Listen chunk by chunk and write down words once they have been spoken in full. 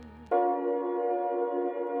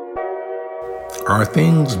Are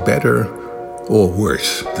things better or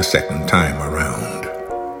worse the second time around?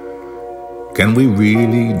 Can we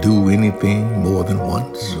really do anything more than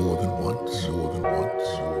once?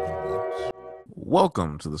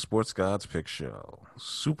 Welcome to the Sports Gods Pick Show,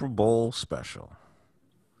 Super Bowl special.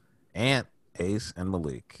 Ant, Ace, and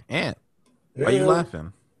Malik. Ant, why are you Yeah,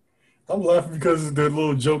 laughing? I'm laughing because the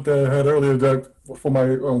little joke that I had earlier that for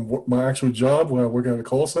my actual job when I work at a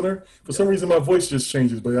call center, for some Yeah. reason my voice just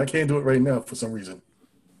changes, but I can't do it right now for some reason.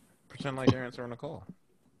 Pretend like you're answering a call.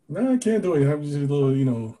 No, I can't do it. I'm just a little,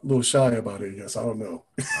 a little shy about it. Yes, I don't know.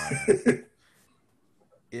 All right.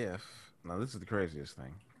 Now this is the craziest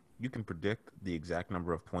thing. You can predict the exact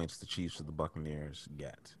number of points the Chiefs or the Buccaneers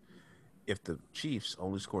get. If the Chiefs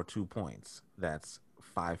only score 2 points, that's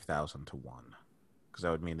 5,000 to 1. Because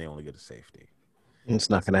that would mean they only get a safety. It's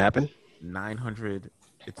not going to happen. 900,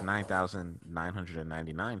 it's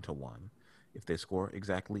 9,999 to 1 if they score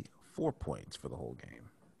exactly 4 points for the whole game.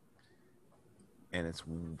 And it's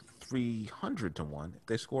 300 to 1 if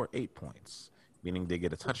they score 8 points, meaning they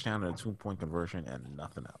get a touchdown and a 2-point conversion and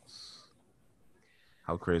nothing else.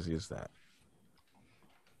 How crazy is that?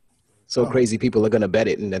 So crazy people are going to bet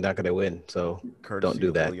it and they're not going to win. So Courtesy don't do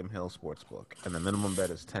of that. William Hill Sportsbook. And the minimum bet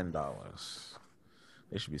is $10.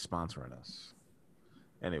 They should be sponsoring us.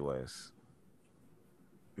 Anyways,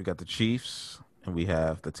 we got the Chiefs and we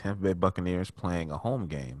have the Tampa Bay Buccaneers playing a home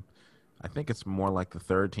game. I think it's more like the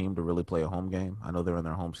third team to really play a home game. I know they're in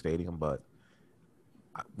their home stadium, but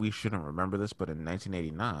we shouldn't remember this, but in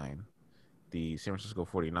 1989, the San Francisco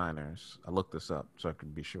 49ers, I looked this up so I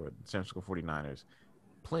could be sure, the San Francisco 49ers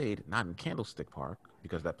played not in Candlestick Park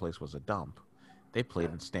because that place was a dump. They played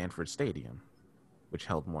in Stanford Stadium, which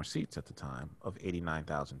held more seats at the time, of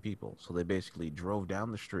 89,000 people. So they basically drove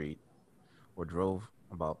down the street or drove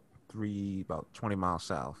about 20 miles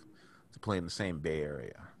south to play in the same Bay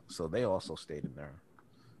Area. So they also stayed in their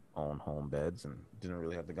own home beds and didn't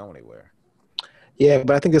really have to go anywhere. Yeah,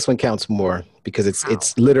 but I think this one counts more because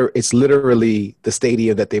it's literally the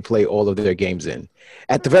stadium that they play all of their games in.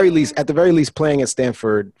 At the very least, playing at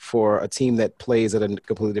Stanford for a team that plays at a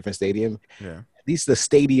completely different stadium. Yeah. At least the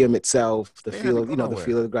stadium itself, the They had field, to go the nowhere.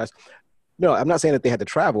 feel of the grass. No, I'm not saying that they had to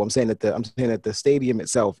travel. I'm saying that the stadium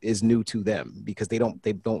itself is new to them because they don't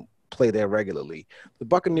play there regularly. The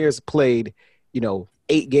Buccaneers played,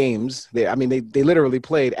 8 games there. I mean, they literally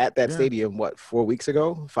played at that stadium, 5 weeks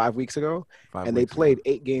ago? And they played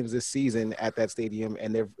 8 games this season at that stadium,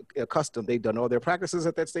 and they're accustomed. They've done all their practices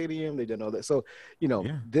at that stadium. They've done all that. So,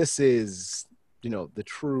 this is, the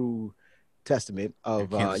true testament of,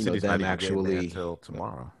 Kansas City's not them even getting there actually. until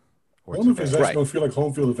tomorrow. I wonder if it's actually Right. going to feel like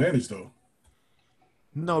home field advantage, though.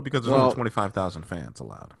 No, because there's only 25,000 fans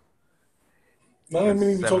allowed. No, I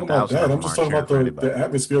mean, talking about 7,000 that. of I'm them just aren't talking about cheering for the anybody.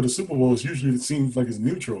 atmosphere of the Super Bowl. Usually it seems like it's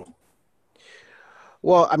neutral.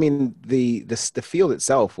 Well, I mean, the field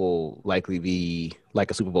itself will likely be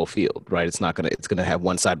like a Super Bowl field, right? It's gonna have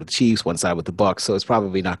one side with the Chiefs, one side with the Bucks. So it's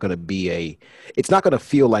probably not gonna be it's not gonna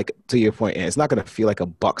feel like, to your point, and it's not gonna feel like a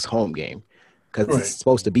Bucks home game because Right. it's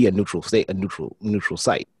supposed to be a neutral state, a neutral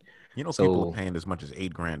site. People So are paying as much as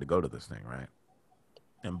 $8,000 to go to this thing, right?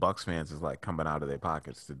 And Bucks fans is like coming out of their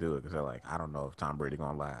pockets to do it because they're like, I don't know if Tom Brady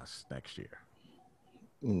gonna last next year.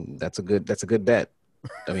 that's a good bet.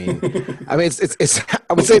 I mean, it's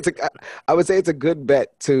I would say it's a good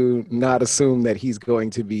bet to not assume that they're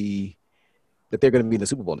going to be in the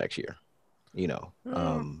Super Bowl next year.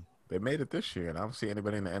 They made it this year, and I don't see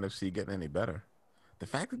anybody in the NFC getting any better. The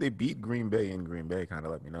fact that they beat Green Bay in Green Bay kind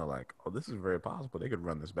of let me know, like, oh, this is very possible. They could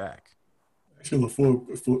run this back. Actually,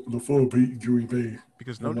 LaFleur beat Green Bay.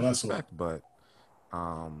 Because no from what I saw. disrespect, but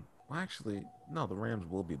actually, no, the Rams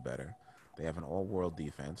will be better. They have an all-world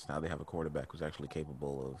defense. Now they have a quarterback who's actually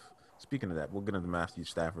capable of. Speaking of that, we'll get into Matthew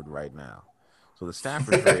Stafford right now. So the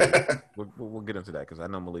Stafford trade, we'll get into that because I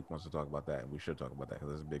know Malik wants to talk about that, and we should talk about that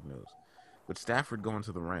because that's big news. With Stafford going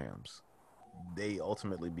to the Rams, they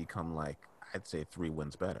ultimately become like, I'd say 3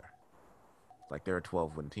 wins better. Like they're a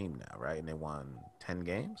 12-win team now, right? And they won 10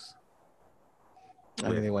 games. I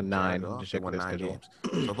think they won 9. They won 9 games.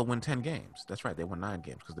 So they'll win 10 games. That's right. They won 9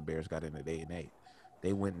 games because the Bears got in at 8-8.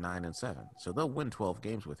 They went 9-7. So they'll win 12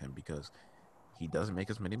 games with him because he doesn't make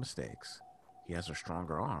as many mistakes. He has a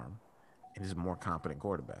stronger arm, and he's a more competent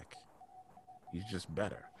quarterback. He's just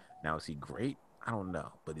better. Now, is he great? I don't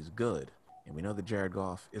know, but he's good. And we know that Jared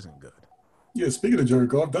Goff isn't good. Yeah, speaking of Jared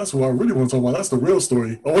Goff, that's what I really want to talk about. That's the real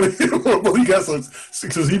story. I want to hear what he got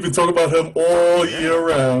because he's been talking about him all year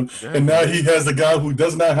round, and now he has the guy who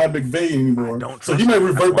does not have McVay anymore. So he might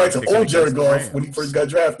revert back to old Jared Goff when he first got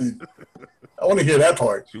drafted. I want to hear that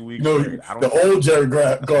part. The old Jared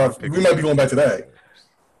Goff. We might be going back to that.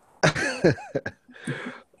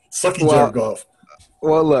 Sucky Well, Jared Goff.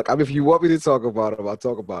 well, look. I mean, if you want me to talk about him, I'll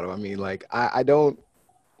talk about him. I mean, like, I don't.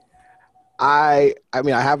 I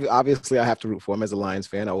mean, I have obviously I have to root for him as a Lions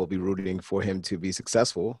fan. I will be rooting for him to be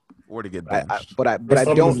successful, or to get but benched. but I First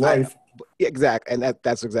time in his don't. life. Exactly, and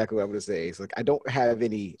that's exactly what I'm going to say. It's like I don't have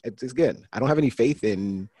any. Again, I don't have any faith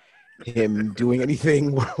in him doing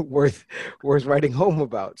anything worth writing home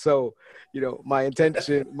about. So, my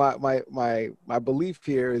intention, my belief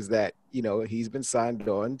here is that he's been signed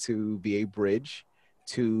on to be a bridge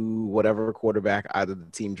to whatever quarterback either the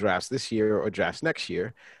team drafts this year or drafts next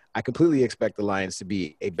year. I completely expect the Lions to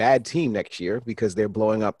be a bad team next year because they're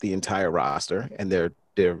blowing up the entire roster and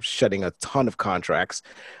they're shutting a ton of contracts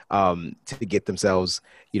to get themselves,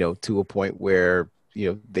 to a point where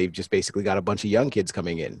they've just basically got a bunch of young kids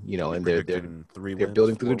coming in, and they're building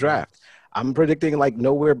through the draft. I'm predicting like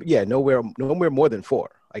nowhere more than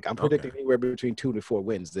 4. Like I'm predicting anywhere between 2 to 4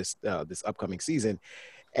 wins this upcoming season.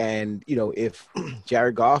 And if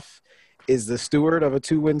Jared Goff is the steward of a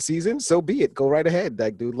 2-win season, so be it. Go right ahead,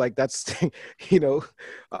 like dude. Like that's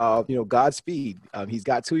Godspeed. He's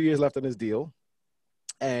got 2 years left on his deal.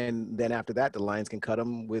 And then after that, the Lions can cut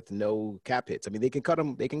him with no cap hits. I mean, they can cut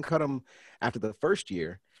him after the first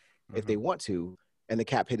year if they want to. And the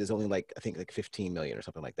cap hit is only I think 15 million or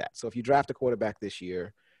something like that. So if you draft a quarterback this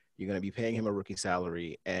year, you're going to be paying him a rookie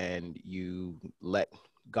salary and you let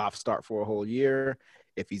Goff start for a whole year.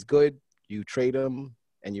 If he's good, you trade him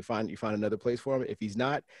and you find another place for him. If he's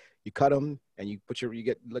not, you cut him and you get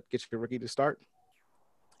your rookie to start.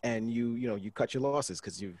 And you cut your losses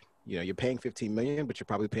because you're paying 15 million, but you're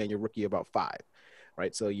probably paying your rookie about 5,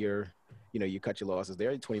 right? So you cut your losses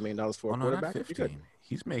there. $20 million for a quarterback. Not 15.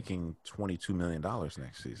 He's making $22 million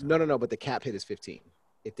next season. No, but the cap hit is 15.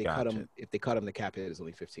 If they cut him, the cap hit is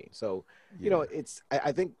only 15. So it's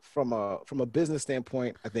I think from a business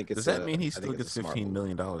standpoint, I think it's. Does that mean he still gets $15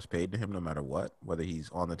 million paid to him no matter what, whether he's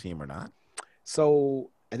on the team or not?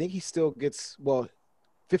 So I think he still gets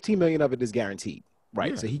 15 million of it is guaranteed.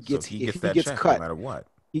 Right. Yeah. So he gets that check cut, no matter what.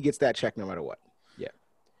 He gets that check no matter what. Yeah.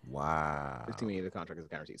 Wow. 15 million of the contract is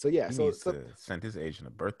guaranteed. So yeah. He needs to send his agent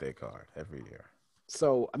a birthday card every year.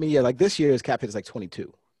 So I mean, like this year's cap hit is like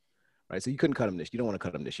 22. Right. So you couldn't cut him you don't want to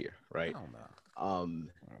cut him this year, right? I don't know.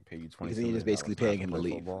 Pay you 20 because then you're just basically paying him to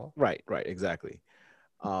leave. Football. Right, exactly.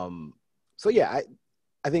 So yeah,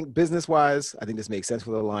 I think business-wise, I think this makes sense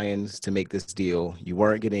for the Lions to make this deal. You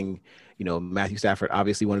weren't getting, Matthew Stafford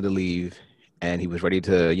obviously wanted to leave, and he was ready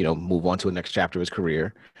to, move on to a next chapter of his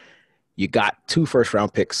career. You got 2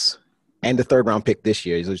 first-round picks and the 3rd-round pick this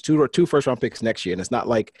year. So there's two first-round picks next year, and it's not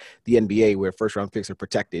like the NBA where first-round picks are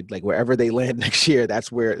protected. Like wherever they land next year,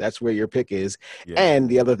 that's where your pick is. Yeah. And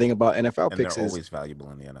the other thing about NFL picks is always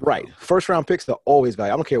valuable in the NFL. Right. First-round picks are always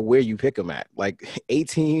valuable. I don't care where you pick them at. Like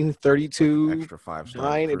 18, 32, like extra 5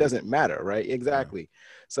 9, it doesn't matter, right? Exactly. Yeah.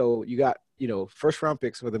 So you got, first-round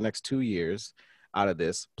picks for the next 2 years out of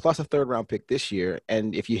this, plus a 3rd-round pick this year.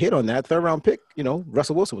 And if you hit on that 3rd-round pick,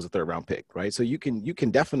 Russell Wilson was a 3rd-round pick, right? So you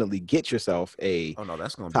can definitely get yourself a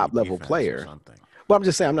that's going to top-level player. Well, I'm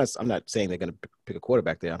just saying, I'm not saying they're going to pick a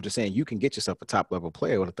quarterback there. I'm just saying you can get yourself a top-level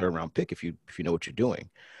player with a 3rd-round pick if you know what you're doing.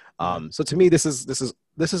 So to me, this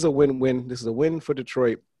is a win-win. This is a win for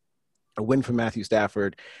Detroit, a win for Matthew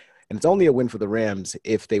Stafford, and it's only a win for the Rams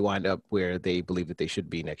if they wind up where they believe that they should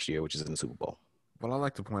be next year, which is in the Super Bowl. Well, I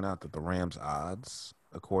like to point out that the Rams odds,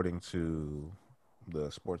 according to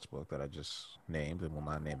the sports book that I just named and will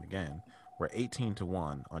not name again, were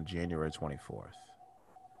 18-1 on January 24th.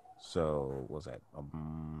 So was that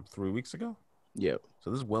 3 weeks ago? Yeah.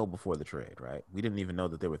 So this is well before the trade, right? We didn't even know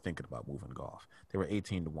that they were thinking about moving Goff. They were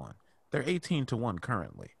 18-1. They're 18-1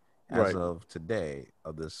 currently as of today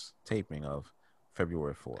of this taping of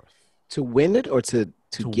February 4th. To win it or to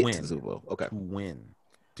get win. To the Super Bowl? Okay. To win.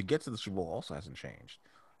 To get to the Super Bowl also hasn't changed.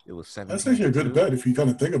 It was 17. That's actually a good bet if you kind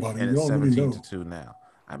of think about it. And it's 17-2 now.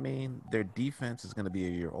 I mean, their defense is going to be a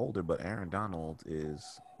year older, but Aaron Donald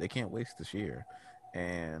they can't waste this year.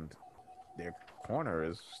 And their corner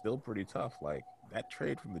is still pretty tough. Like, that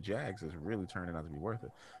trade from the Jags is really turning out to be worth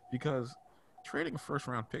it. Because trading a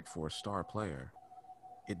first-round pick for a star player,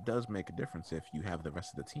 it does make a difference if you have the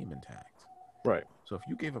rest of the team intact. Right. So if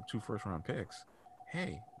you gave up 2 first-round picks,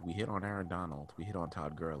 hey, we hit on Aaron Donald, we hit on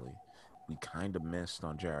Todd Gurley, we kind of missed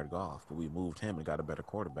on Jared Goff, but we moved him and got a better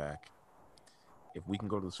quarterback. If we can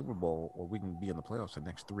go to the Super Bowl or we can be in the playoffs the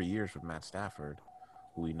next 3 years with Matt Stafford,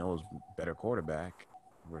 who we know is better quarterback,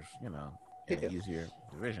 versus, in an easier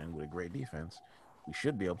division with a great defense, we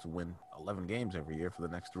should be able to win 11 games every year for the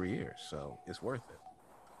next 3 years. So it's worth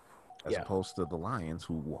it. As opposed to the Lions,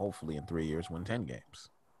 who will hopefully in 3 years win 10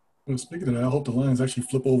 games. Well, speaking of that, I hope the Lions actually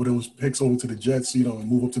flip over those picks over to the Jets, and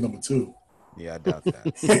move up to number 2. Yeah, I doubt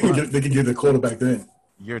that. They can get the quarterback then.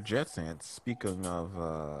 Your Jets, Ant, speaking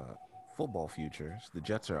of football futures, the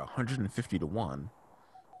Jets are 150 to 1,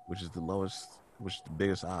 which is the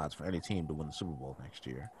biggest odds for any team to win the Super Bowl next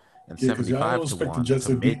year. And Yeah, because I 75 don't to expect the 1 Jets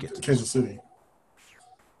to to make beat it to Kansas City.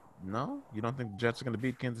 No? You don't think the Jets are going to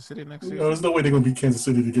beat Kansas City next season? No, there's no way they're going to beat Kansas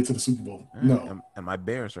City to get to the Super Bowl. No. And my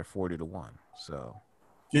Bears are 40 to 1. So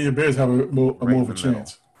Yeah, your Bears have more of a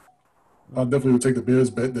chance. I definitely would take the Bears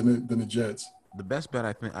bet than the Jets. The best bet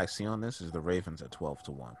I think I see on this is the Ravens at 12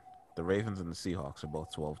 to 1. The Ravens and the Seahawks are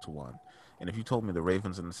both 12 to 1. And if you told me the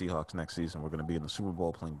Ravens and the Seahawks next season were going to be in the Super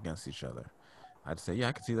Bowl playing against each other, I'd say, yeah,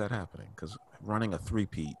 I could see that happening. Because running a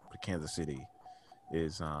three-peat with Kansas City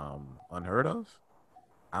is unheard of.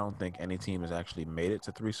 I don't think any team has actually made it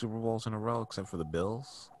to 3 Super Bowls in a row except for the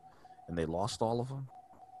Bills. And they lost all of them.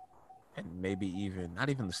 And maybe not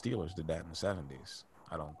even the Steelers did that in the 70s.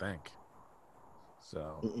 I don't think.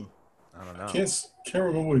 So, I don't know. Can't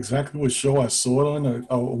remember exactly what show I saw it on.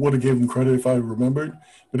 I would have given them credit if I remembered.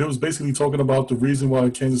 But it was basically talking about the reason why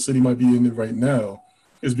Kansas City might be in it right now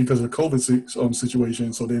is because of the COVID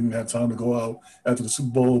situation. So they didn't have time to go out after the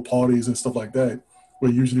Super Bowl parties and stuff like that.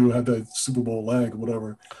 Where usually we'll have that Super Bowl lag or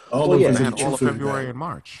whatever. I don't know if they there's had any all of truth in February that. and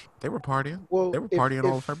March. They were partying. Well, they were partying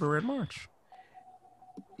all of February and March.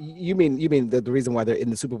 You mean the reason why they're in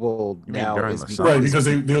the Super Bowl now is because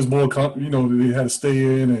there's more, they had to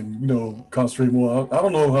stay in and concentrate more. I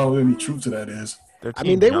don't know how any truth to that is. I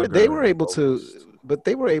mean, they were able to, but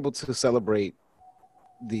they were able to celebrate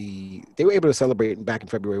back in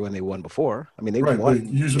February when they won before. I mean, they won. But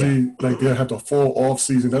usually, they have the full off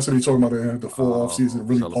season. That's what they're talking about. They have the full off season,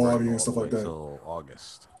 really party and stuff like that. Until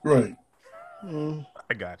August. Right.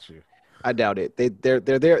 I got you. I doubt it. They're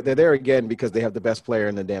there again because they have the best player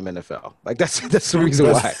in the damn NFL. Like that's the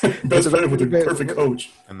reason why. Best player with the perfect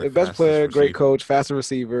coach. And the best player, great coach, faster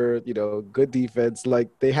receiver, good defense. Like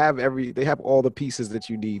they have all the pieces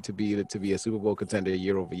that you need to be a Super Bowl contender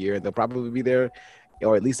year over year, and they'll probably be there,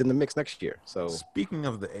 or at least in the mix next year. So speaking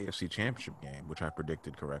of the AFC Championship game, which I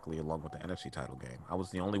predicted correctly, along with the NFC title game, I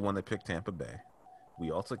was the only one that picked Tampa Bay.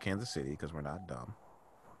 We all took Kansas City because we're not dumb.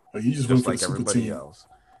 You just went for like everybody else.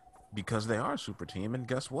 Because they are a super team, and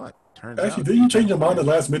guess what? Turns out, did you change your mind at the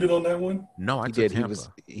last minute on that one? No, I did. Tampa.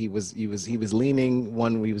 He was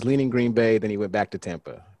leaning Green Bay, then he went back to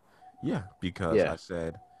Tampa. Yeah, because I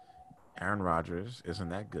said Aaron Rodgers isn't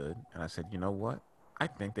that good, and I said, you know what? I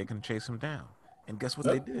think they can chase him down. And guess what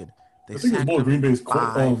they did? They sacked him Green Bay's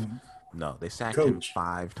No, they sacked him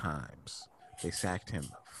 5 times. They sacked him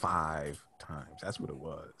 5 times. That's what it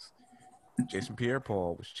was. Jason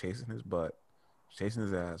Pierre-Paul was chasing his butt, chasing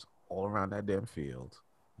his ass all around that damn field.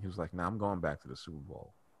 He was like, I'm going back to the Super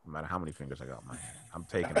Bowl. No matter how many fingers I got in my hand, I'm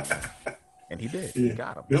taking it now. And he did. Yeah. He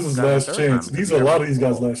got him. This is his last chance. These are a lot of these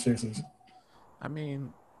guys' last chances. I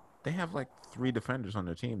mean, they have like 3 defenders on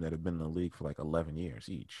their team that have been in the league for like 11 years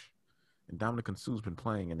each. And Dominican Sue's been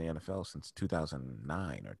playing in the NFL since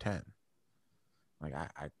 2009 or 10. Like,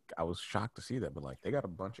 I was shocked to see that, but like they got a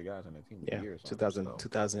bunch of guys on their team. Yeah, years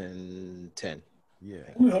 2010. Yeah.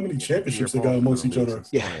 I wonder how many championships they got amongst each other.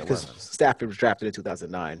 Yeah, because Stafford was drafted in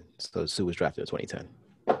 2009, so Sue was drafted in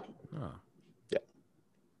 2010. Oh. Yeah.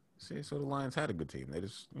 See, so the Lions had a good team. They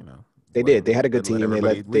just, they did. They had a good team.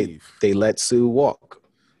 They let Sue walk.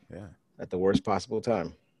 Yeah. At the worst possible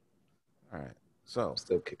time. All right. So I'm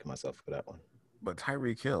still kicking myself for that one. But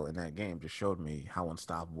Tyreek Hill in that game just showed me how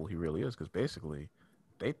unstoppable he really is, because basically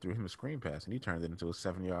they threw him a screen pass and he turned it into a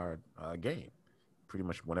 7-yard game, pretty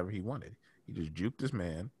much whenever he wanted. He just juked his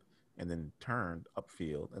man and then turned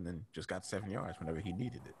upfield and then just got 7 yards whenever he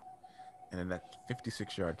needed it. And then that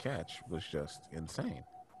 56-yard catch was just insane.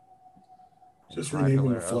 Just rename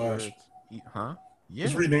him the Flash. Huh? Yeah.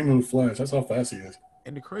 Just rename him the Flash. That's how fast he is.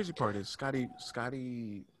 And the crazy part is Scotty,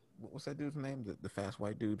 what's that dude's name? The fast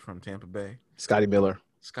white dude from Tampa Bay? Scotty Miller.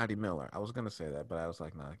 Scotty Miller. I was going to say that, but I was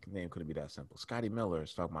like, the name couldn't be that simple. Scotty Miller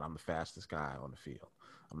is talking about, I'm the fastest guy on the field.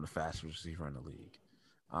 I'm the fastest receiver in the league.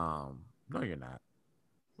 No, you're not.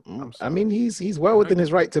 I mean, he's well within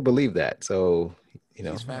his right to believe that. So,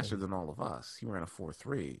 he's faster than all of us. He ran a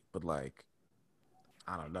 4.3, but like,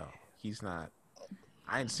 I don't know. He's not.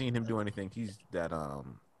 I ain't seen him do anything. He's that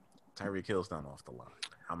Tyreek Hill's done off the line.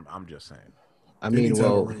 I'm just saying. I mean,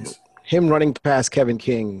 him running past Kevin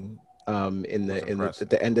King at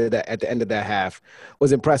the end of that half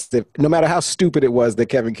was impressive. No matter how stupid it was that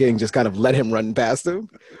Kevin King just kind of let him run past him.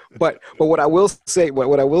 But what I will say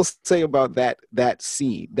about that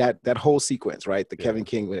scene, that whole sequence, right? Kevin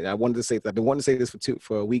King. I've been wanting to say this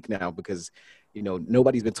for a week now because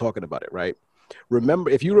nobody's been talking about it, right? Remember,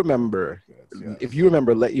 if you remember,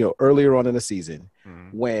 earlier on in the season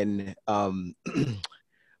when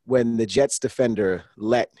when the Jets defender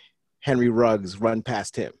let Henry Ruggs run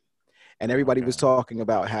past him. And everybody was talking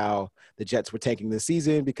about how the Jets were tanking the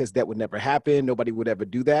season because that would never happen. Nobody would ever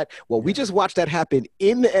do that. Well, we just watched that happen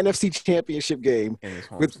in the NFC Championship game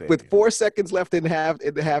with 4 seconds left in the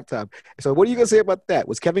halftime. So what are you gonna say about that?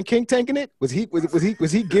 Was Kevin King tanking it? Was he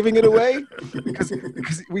giving it away? Because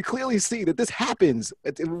we clearly see that this happens.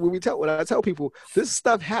 When I tell people this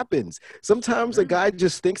stuff happens. Sometimes a guy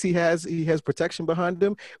just thinks he has protection behind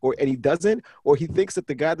him, and he doesn't, or he thinks that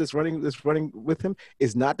the guy that's running with him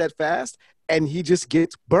is not that fast. And he just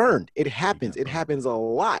gets burned. It happens. It happens a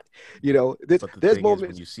lot. There's moments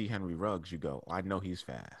when you see Henry Ruggs, you go, I know he's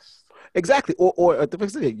fast. Exactly. Or the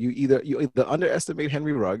first thing, you either underestimate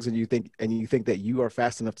Henry Ruggs and you think that you are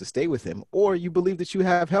fast enough to stay with him, or you believe that you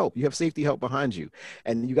have help. You have safety help behind you,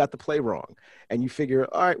 and you got the play wrong. And you figure,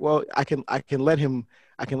 all right, well, I can let him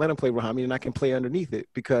play behind me, and I can play underneath it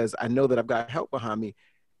because I know that I've got help behind me.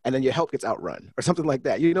 And then your help gets outrun or something like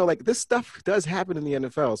that. Like this stuff does happen in the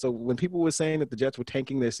NFL. So when people were saying that the Jets were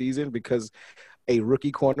tanking their season because a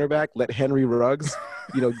rookie cornerback let Henry Ruggs,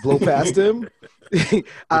 blow past him,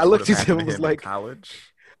 I looked at him and was like,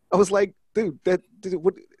 college. I was like, dude,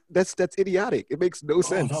 that's idiotic. It makes no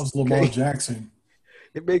sense. That was Lamar Jackson.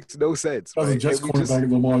 It makes no sense. That was a Jets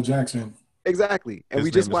cornerback, Lamar Jackson. Exactly. And we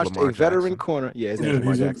just watched a veteran corner. Yeah, his name is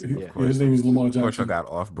Lamar Jackson. His name is Lamar Jackson. Of course, I got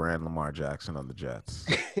off-brand Lamar Jackson on the Jets.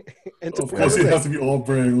 And of course, it has to be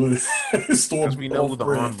off-brand. Because we know who the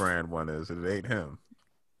on-brand one is. It ain't him.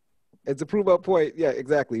 And to prove our point, yeah,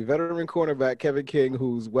 exactly. Veteran cornerback Kevin King,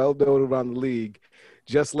 who's well known around the league,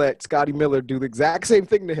 just let Scotty Miller do the exact same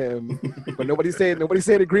thing to him. But nobody's saying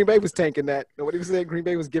that Green Bay was tanking that. Nobody was saying Green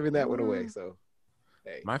Bay was giving that one away. So,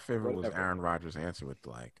 hey, my favorite was Aaron Rodgers' answer with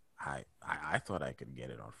I thought I could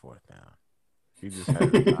get it on 4th down. He just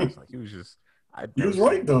had his eyes he was just. He was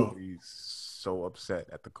right though. He's so upset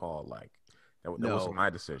at the call. That wasn't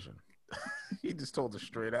my decision. He just told us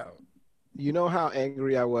straight out. You know how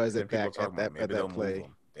angry I was at that play.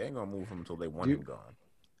 They ain't gonna move him until they want him gone.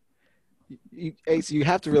 Ace, you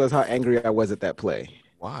have to realize how angry I was at that play.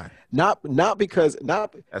 Why? Not because of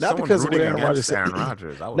what Aaron Rodgers said. Aaron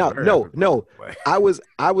Rodgers.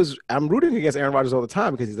 I'm rooting against Aaron Rodgers all the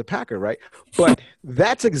time because he's a Packer, right? But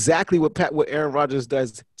that's exactly what Aaron Rodgers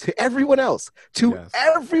does to everyone else.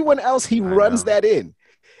 Everyone else, he runs that in.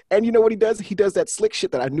 And you know what he does? He does that slick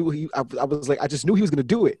shit that I knew I was like, I just knew he was going to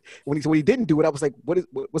do it. When he didn't do it, I was like,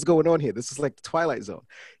 what's going on here? This is like the Twilight Zone.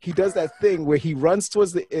 He does that thing where he runs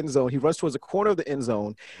towards the end zone. He runs towards the corner of the end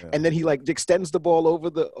zone. Yeah. And then he extends the ball over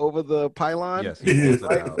the pylon. Yes, he holds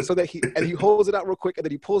it out. So that he holds it out real quick and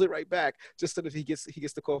then he pulls it right back just so that he gets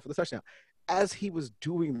the call for the touchdown. As he was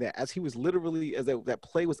doing that, as that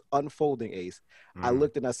play was unfolding, Ace, I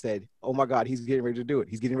looked and I said, oh my God, he's getting ready to do it.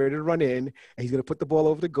 He's getting ready to run in and he's going to put the ball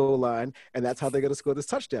over the goal line, and that's how they're going to score this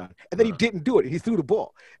touchdown. And then he didn't do it. He threw the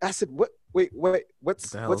ball. I said,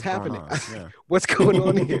 what's happening? Yeah. What's going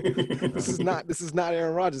on here? This is not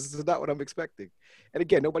Aaron Rodgers. This is not what I'm expecting. And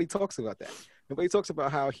again, nobody talks about that. Nobody talks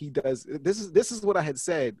about how he does. This is what I had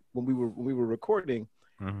said when we were recording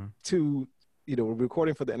we're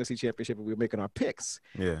recording for the NFC Championship and we were making our picks.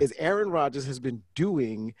 Yeah. Is Aaron Rodgers has been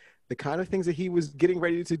doing the kind of things that he was getting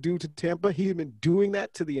ready to do to Tampa. He's been doing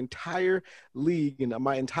that to the entire league and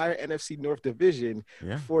my entire NFC North division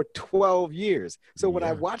for 12 years. So when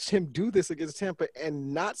I watched him do this against Tampa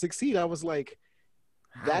and not succeed, I was like,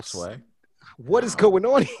 what is going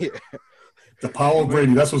on here? The power of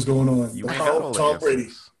Brady. That's what's going on. The power of Tom Brady.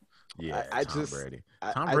 Yeah, Brady.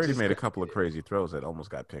 Tom Brady made a couple of crazy throws that almost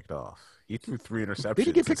got picked off. He threw 3 interceptions. Did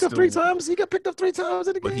he get picked up 3 times? He got picked up 3 times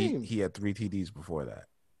in the game. He had 3 TDs before that.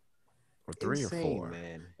 Or 3 or 4.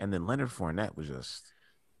 Man. And then Leonard Fournette was just,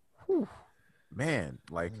 man,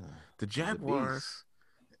 the Jaguars,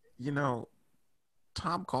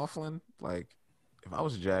 Tom Coughlin, if I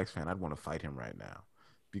was a Jags fan, I'd want to fight him right now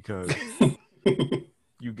because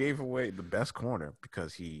you gave away the best corner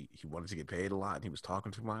because he wanted to get paid a lot and he was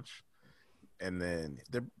talking too much. And then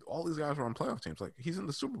all these guys were on playoff teams. He's in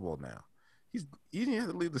the Super Bowl now. He didn't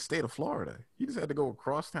have to leave the state of Florida. He just had to go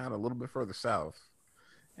across town a little bit further south.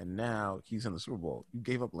 And now he's in the Super Bowl. You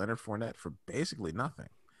gave up Leonard Fournette for basically nothing.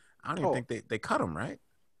 I don't even think they cut him, right?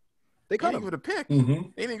 They cut him. Give it a pick. Mm-hmm.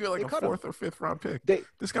 They didn't give it a 4th or 5th round pick.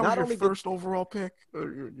 This guy was your first overall pick.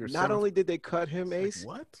 Not only did they cut him, Ace,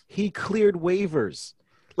 what? He cleared waivers.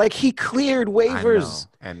 He cleared waivers.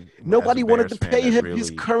 And nobody wanted to pay him his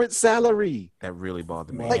current salary. That really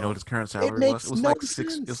bothered me. You know what his current salary was? It was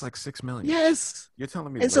sense. It was $6 million. Yes. You're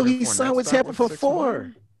telling me. And so he signed with Tampa for $4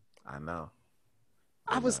 million. I know.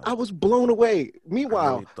 I was blown away.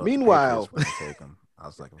 Meanwhile, I really thought the Patriots wouldn't take him. I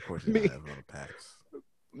was like, of course you're not having the Packs.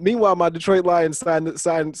 Meanwhile, my Detroit Lions signed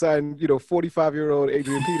 45-year-old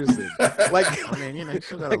Adrian Peterson. Like, I mean, you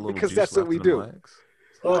still got a little because juice that's what left we in the do. legs.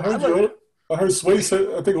 I heard Sway said,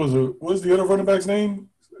 I think it was what was the other running back's name?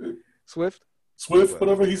 Swift,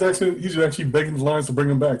 whatever. He's actually begging the Lions to bring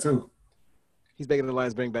him back too. He's begging the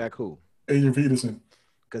Lions to bring back who? Adrian Peterson.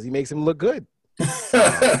 Because he makes him look good.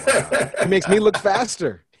 He makes me look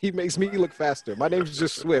faster. My name's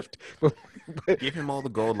just Swift. Give him all the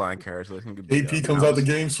goal line carries so he can get AP comes out the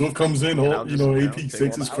game. Swift comes in. AP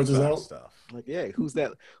takes his crutches out. Stuff. Like, yeah, who's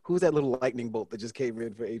that little lightning bolt that just came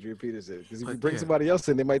in for Adrian Peterson? Because if you bring somebody else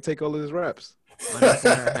in, they might take all of his reps. I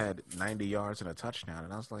had 90 yards and a touchdown,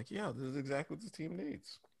 and I was like, yeah, this is exactly what this team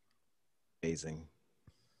needs. Amazing.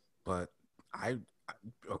 But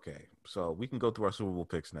okay, so we can go through our Super Bowl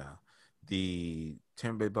picks now. The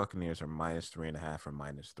Tampa Bay Buccaneers are -3.5 or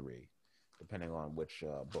 -3, depending on which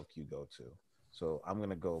book you go to. So I'm going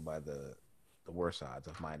to go by the worst odds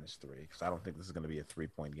of -3 because I don't think this is going to be a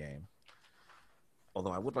 3-point game.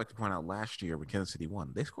 Although I would like to point out last year when Kansas City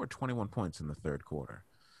won, they scored 21 points in the third quarter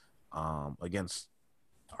against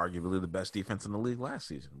arguably the best defense in the league last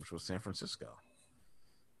season, which was San Francisco.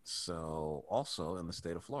 So also in the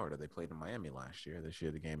state of Florida, they played in Miami last year. This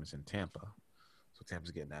year the game is in Tampa. So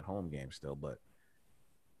Tampa's getting that home game still. But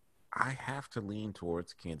I have to lean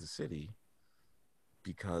towards Kansas City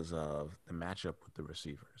because of the matchup with the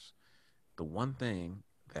receivers. The one thing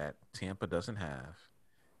that Tampa doesn't have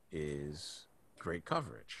is great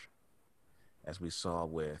coverage, as we saw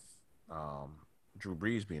with Drew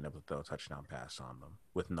Brees being able to throw a touchdown pass on them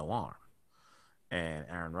with no arm, and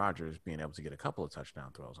Aaron Rodgers being able to get a couple of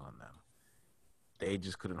touchdown throws on them. They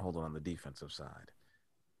just couldn't hold it on the defensive side.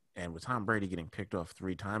 And with Tom Brady getting picked off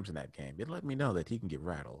 3 times in that game, it let me know that he can get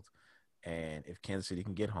rattled. And if Kansas City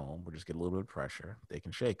can get home or just get a little bit of pressure, they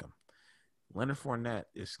can shake him. Leonard Fournette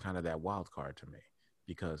is kind of that wild card to me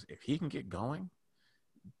because if he can get going,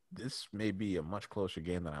 this may be a much closer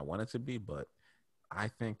game than I want it to be, but I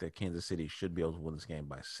think that Kansas City should be able to win this game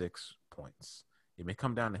by 6 points. It may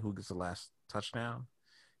come down to who gets the last touchdown,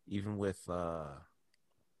 even with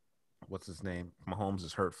what's his name?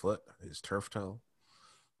 Mahomes' hurt foot, his turf toe,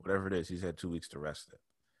 whatever it is. He's had 2 weeks to rest it.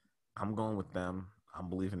 I'm going with them. I'm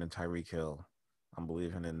believing in Tyreek Hill. I'm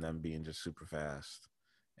believing in them being just super fast.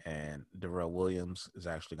 And Darrell Williams is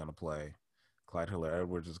actually going to play. Clyde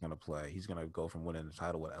Hiller-Edwards is going to play. He's going to go from winning the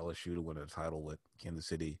title with LSU to winning the title with Kansas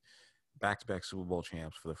City. Back-to-back Super Bowl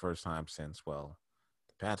champs for the first time since, well,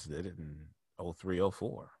 the Pats did it in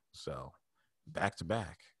 03-04. So,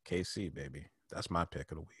 back-to-back. KC, baby. That's my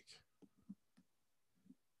pick of the week.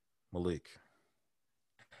 Malik.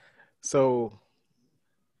 So,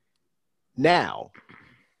 now,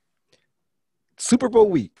 Super Bowl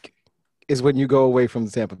week is when you go away from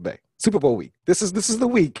the Tampa Bay. Super Bowl week. This is the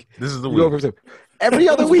week. This is the week. Every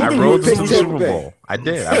other week, I rode this to the Super Bowl. I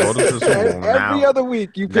did. I rode this to the Super Bowl. Every other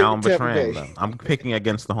week, you pick now I'm Tampa betraying Bay. them. I'm picking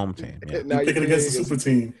against the home team. Yeah. You're picking against the super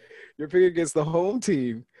team. You're picking against the home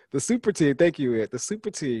team, the super team. Thank you, Ed. The super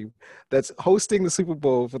team that's hosting the Super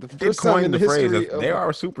Bowl for the first time in the history. They are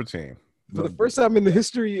a super team. For the first time in the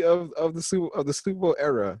history of the Super Bowl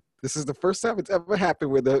era, this is the first time it's ever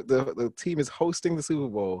happened where the team is hosting the Super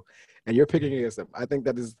Bowl, and you're picking against them. I think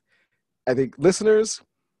listeners,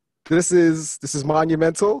 this is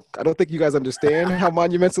monumental. I don't think you guys understand how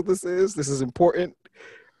monumental this is. This is important.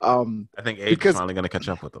 I think age is finally going to catch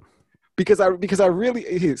up with them. Because I really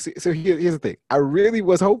here's the thing. I really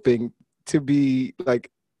was hoping to be like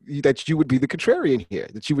that you would be the contrarian here.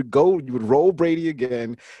 That you would roll Brady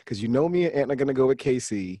again because me and Ant are going to go with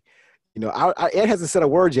KC. Ed hasn't said a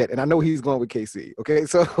word yet, and I know he's going with KC. Okay,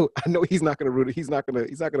 so I know he's not going to root it. He's not going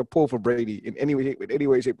to pull for Brady in any way,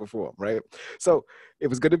 shape, or form, right? So it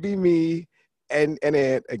was going to be me and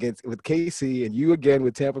Ed with KC, and you again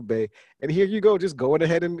with Tampa Bay. And here you go, just going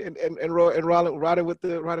ahead and riding with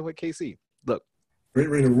KC. Look,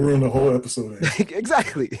 great way to ruin the whole episode.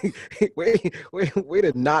 Exactly. way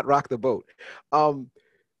to not rock the boat.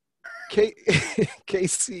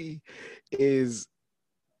 KC is.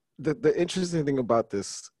 The interesting thing about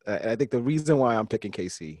this, and I think the reason why I'm picking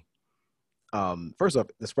KC, first off,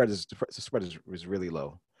 the spread is really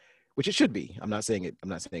low, which it should be. I'm not saying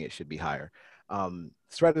it should be higher.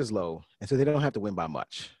 Spread is low, and so they don't have to win by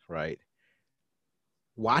much, right?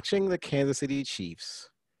 Watching the Kansas City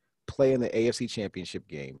Chiefs play in the AFC Championship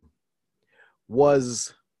game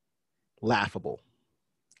was laughable.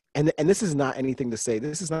 And this is not anything to say.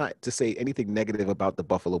 This is not to say anything negative about the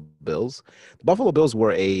Buffalo Bills. The Buffalo Bills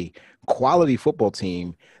were a quality football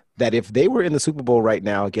team that if they were in the Super Bowl right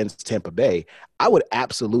now against Tampa Bay, I would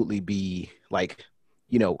absolutely be like,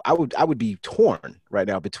 I would be torn right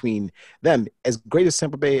now between them. As great as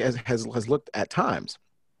Tampa Bay has looked at times,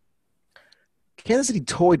 Kansas City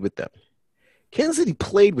toyed with them. Kansas City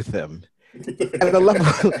played with them at a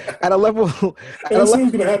level. That's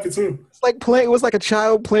going to happen too. It was like a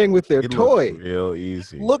child playing with their toy. Real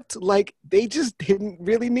easy. Looked like they just didn't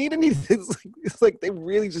really need anything. It's like they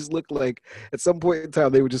really just looked like at some point in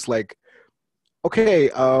time they were just like, okay,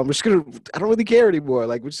 we're just gonna. I don't really care anymore.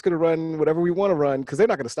 Like, we're just gonna run whatever we want to run because they're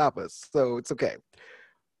not gonna stop us. So it's okay.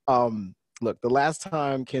 Look, the last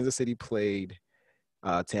time Kansas City played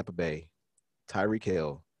Tampa Bay, Tyreek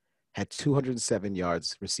Hill had 207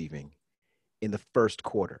 yards receiving in the first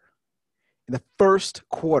quarter. In the first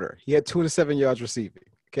quarter, he had 207 yards receiving.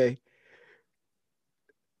 Okay.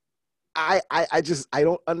 I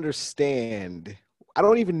don't understand. I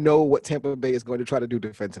don't even know what Tampa Bay is going to try to do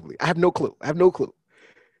defensively. I have no clue.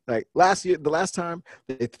 Like the last time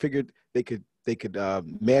they figured they could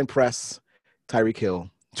man press Tyreek Hill,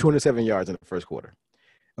 207 yards in the first quarter.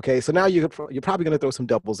 Okay, so now you're probably going to throw some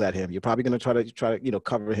doubles at him. You're probably going to try to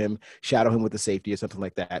cover him, shadow him with the safety or something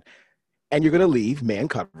like that, and you're going to leave man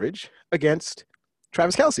coverage against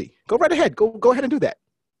Travis Kelce. Go right ahead. Go ahead and do that.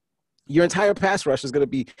 Your entire pass rush is going to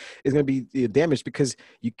be damaged because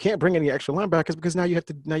you can't bring any extra linebackers because now you have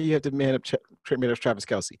to man up Travis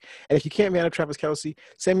Kelce. And if you can't man up Travis Kelce,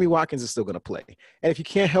 Sammy Watkins is still going to play. And if you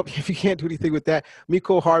can't do anything with that,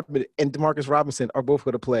 Mecole Hardman and Demarcus Robinson are both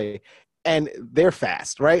going to play. And they're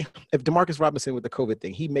fast, right? If Demarcus Robinson with the COVID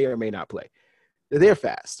thing, he may or may not play. They're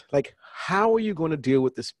fast. Like, how are you going to deal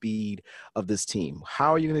with the speed of this team?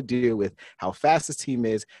 How are you going to deal with how fast this team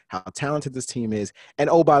is, how talented this team is?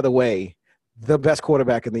 And oh, by the way, the best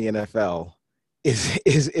quarterback in the NFL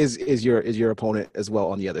is your opponent as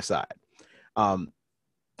well on the other side.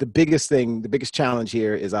 The biggest challenge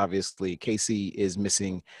here is obviously KC is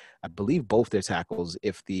missing, I believe, both their tackles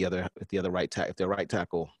if their right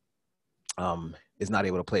tackle is not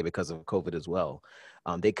able to play because of COVID as well.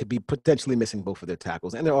 They could be potentially missing both of their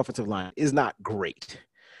tackles, and their offensive line is not great.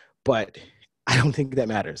 But I don't think that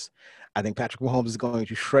matters. I think Patrick Mahomes is going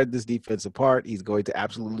to shred this defense apart. He's going to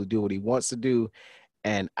absolutely do what he wants to do.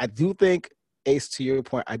 And I do think, Ace, to your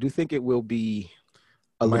point, I do think it will be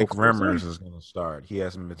Mike Remmers is going to start. He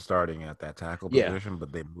hasn't been starting at that tackle position,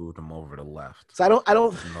 but they moved him over to left. So I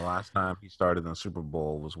don't. And the last time he started in the Super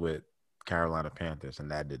Bowl was with Carolina Panthers,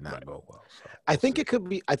 and that did not go well. So I think it could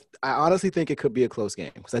be. I honestly think it could be a close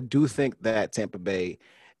game because I do think that Tampa Bay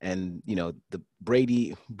and the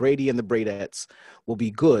Brady and the Bradettes will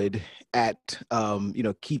be good at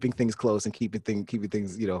keeping things close and keeping things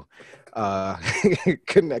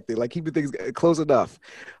connected, like keeping things close enough.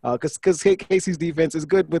 Because Casey's defense is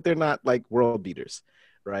good, but they're not like world beaters,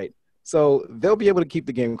 right? So they'll be able to keep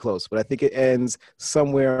the game close, but I think it ends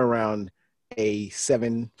somewhere around a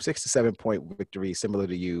 6 to 7 point victory, similar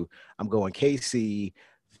to you. I'm going KC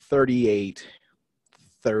 38-31.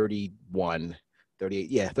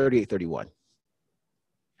 38-31.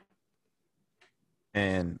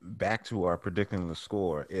 And back to our predicting the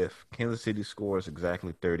score. If Kansas City scores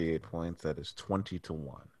exactly 38 points, that is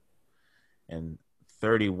 20-1. And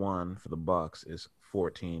 31 for the Bucks is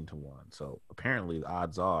 14-1. So apparently the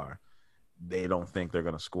odds are they don't think they're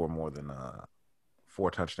going to score more than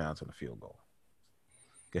 4 touchdowns and a field goal.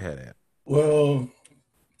 Go ahead, Ed. Well,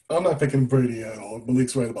 I'm not picking Brady at all.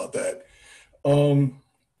 Malik's right about that.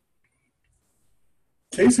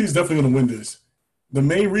 Casey's definitely going to win this. The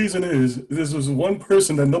main reason is this was one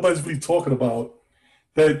person that nobody's really talking about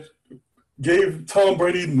that gave Tom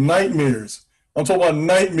Brady nightmares. I'm talking about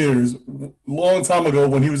nightmares a long time ago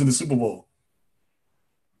when he was in the Super Bowl.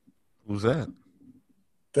 Who's that?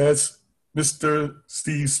 That's Mr.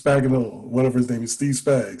 Steve Spagnuolo, whatever his name is, Steve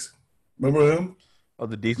Spags. Remember him? Oh,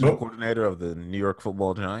 the defensive coordinator of the New York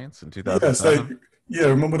Football Giants in 2007? Yes,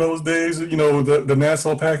 remember those days, the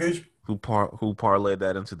Nassau package? Who parlayed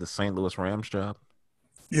that into the St. Louis Rams job?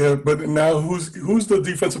 Yeah, but now who's the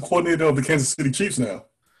defensive coordinator of the Kansas City Chiefs now?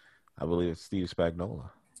 I believe it's Steve Spagnuolo.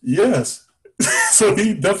 Yes. So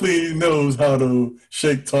he definitely knows how to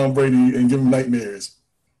shake Tom Brady and give him nightmares.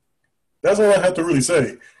 That's all I have to really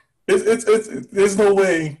say. There's no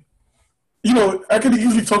way. I could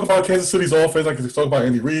easily talk about Kansas City's offense. I could talk about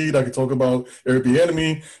Andy Reid. I could talk about Eric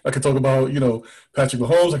Bieniemy. I could talk about, Patrick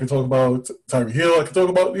Mahomes. I could talk about Tyreek Hill. I could talk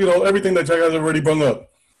about, everything that you guys already brought up.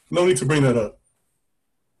 No need to bring that up.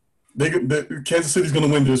 Kansas City's going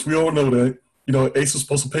to win this. We all know that. Ace was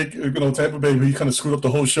supposed to pick, Tampa Bay, but he kind of screwed up the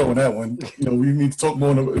whole show on that one. We need to talk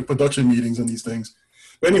more in the production meetings and these things.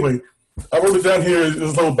 But anyway, I wrote it down here. It's a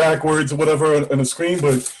little backwards or whatever on the screen,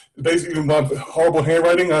 but Basically, my horrible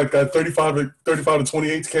handwriting, I got 35 to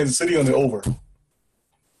 28 to Kansas City on the over.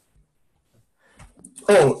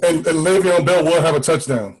 Oh, and Le'Veon Bell will have a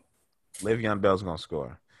touchdown. Le'Veon Bell's going to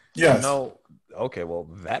score. Yes. Okay, well,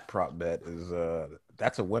 that prop bet is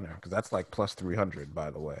that's a winner because that's like plus 300, by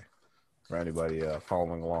the way, for anybody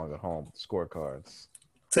following along at home with scorecards.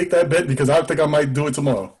 Take that bet because I think I might do it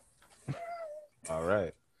tomorrow. All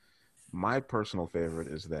right. My personal favorite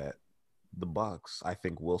is that the Bucks, I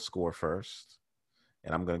think, will score first,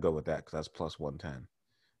 and I'm going to go with that because that's plus 110.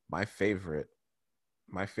 My favorite.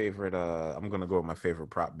 I'm going to go with my favorite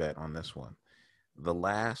prop bet on this one. The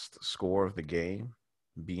last score of the game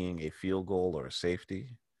being a field goal or a safety.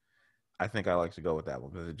 I think I like to go with that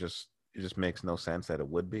one because it just makes no sense that it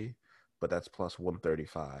would be, but that's plus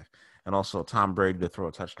 135. And also Tom Brady to throw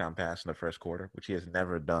a touchdown pass in the first quarter, which he has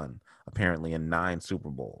never done apparently in 9 Super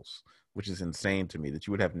Bowls, which is insane to me that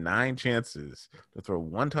you would have 9 chances to throw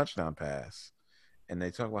one touchdown pass. And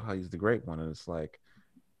they talk about how he's the great one. And it's like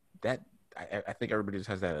that. I think everybody just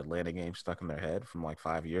has that Atlanta game stuck in their head from like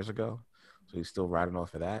 5 years ago. So he's still riding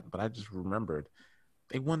off of that. But I just remembered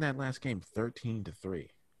they won that last game 13-3.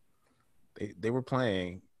 They were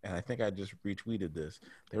playing, and I think I just retweeted this.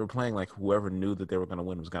 They were playing like whoever knew that they were going to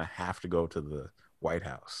win was going to have to go to the White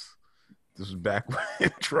House. This was back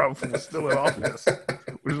when Trump was still in office,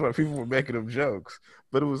 which is why people were making him jokes.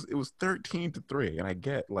 But it was 13-3, and I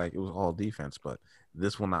get like it was all defense, but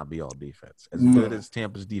this will not be all defense. As good as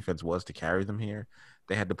Tampa's defense was to carry them here,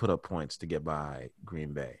 they had to put up points to get by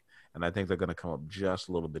Green Bay, and I think they're going to come up just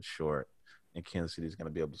a little bit short. And Kansas City is going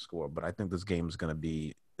to be able to score, but I think this game is going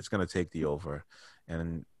to take the over.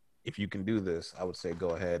 And if you can do this, I would say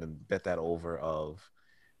go ahead and bet that over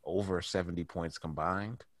 70 points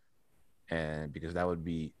combined. And because that would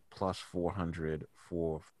be plus 400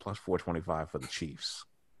 plus 425 for the Chiefs.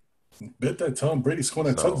 Bet that Tom Brady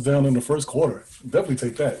scoring a touchdown in the first quarter. Definitely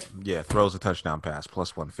take that. Yeah, throws a touchdown pass,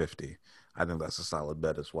 plus 150. I think that's a solid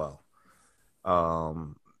bet as well.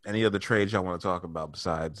 Any other trades y'all want to talk about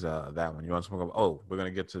besides that one? You want to talk about? Oh, we're going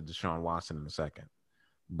to get to Deshaun Watson in a second.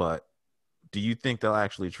 But do you think they'll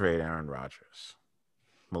actually trade Aaron Rodgers,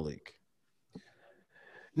 Malik?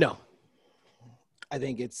 No. I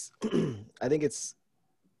think they're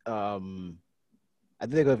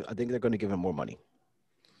going to give him more money.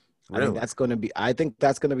 Really? I think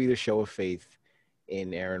that's going to be the show of faith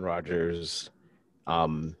in Aaron Rodgers.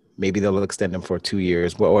 Maybe they'll extend him for 2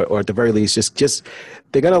 years, or at the very least, just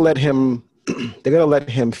they're going to let him. They're going to let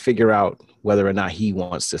him figure out whether or not he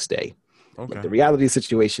wants to stay. Okay. But the reality of the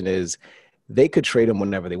situation is, they could trade him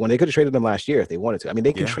whenever they want. They could have traded him last year if they wanted to. I mean,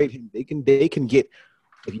 they can trade him. They can get.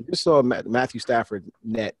 If you just saw Matthew Stafford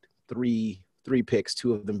net three picks,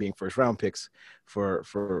 2 of them being first round picks for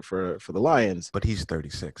the Lions. But he's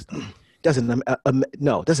 36. Though. Doesn't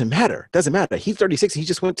matter. Doesn't matter. He's 36. He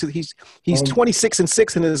just went to he's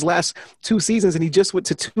 26-6 in his last 2 seasons, and he just went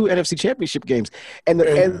to 2 NFC Championship games. And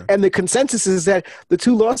the consensus is that the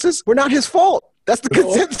 2 losses were not his fault. That's the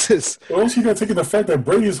consensus. Also, you got to take in the fact that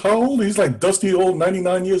Brady is how old? He's like dusty old,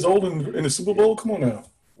 99 years old in the Super Bowl. Come on now.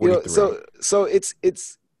 So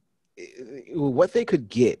it's what they could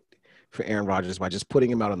get for Aaron Rodgers by just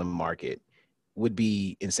putting him out on the market would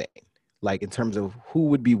be insane. Like in terms of who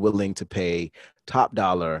would be willing to pay top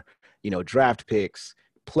dollar, draft picks,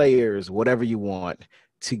 players, whatever you want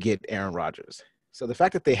to get Aaron Rodgers. So the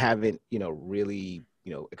fact that they haven't, really,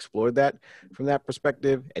 explored that from that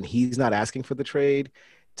perspective, and he's not asking for the trade,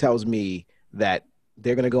 tells me that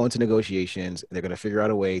they're going to go into negotiations. They're going to figure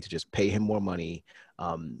out a way to just pay him more money,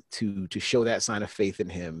 to show that sign of faith in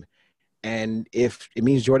him. And if it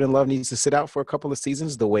means Jordan Love needs to sit out for a couple of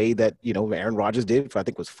seasons, the way that Aaron Rodgers did for I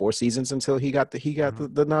think it was 4 seasons until he got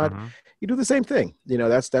the nod, you do the same thing.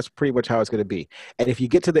 That's pretty much how it's going to be. And if you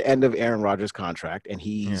get to the end of Aaron Rodgers' contract and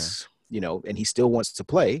he's and he still wants to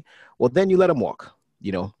play, well then you let him walk.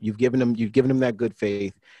 You've given him that good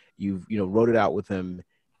faith. You've wrote it out with him,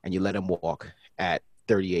 and you let him walk at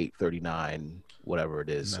 38, 39, whatever it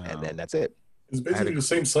is, and then that's it. It's basically the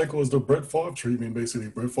same cycle as the Brett Favre treatment. Basically,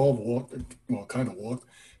 Brett Favre walked, kind of walked,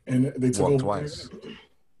 and they took over twice.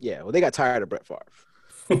 Yeah, well, they got tired of Brett Favre.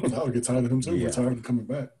 I would get tired of him too. Get tired of coming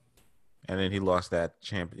back. And then he lost the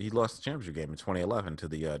championship game in 2011 to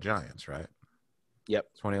the Giants, right? Yep.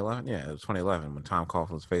 2011. Yeah, it was 2011 when Tom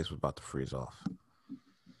Coughlin's face was about to freeze off.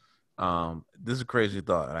 This is a crazy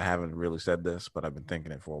thought, and I haven't really said this, but I've been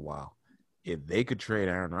thinking it for a while. If they could trade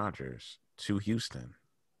Aaron Rodgers to Houston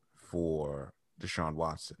for Deshaun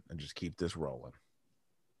Watson and just keep this rolling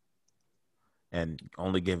and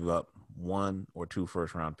only give up 1 or 2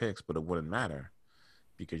 first-round picks, but it wouldn't matter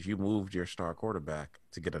because you moved your star quarterback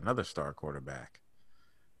to get another star quarterback,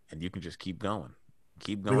 and you can just keep going.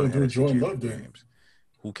 Keep They're going gonna do ahead a of Jordan two Love then. games.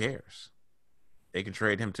 Who cares? They can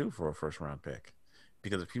trade him too for a first-round pick.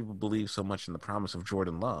 Because if people believe so much in the promise of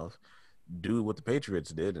Jordan Love, do what the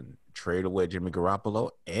Patriots did and trade away Jimmy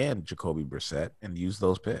Garoppolo and Jacoby Brissett and use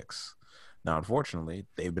those picks. Now, unfortunately,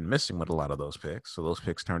 they've been missing with a lot of those picks. So those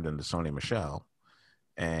picks turned into Sony Michel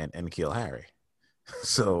and N'Keal Harry.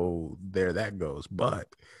 So there that goes. But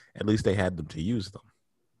at least they had them to use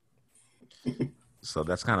them. So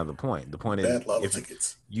that's kind of the point. The point is, if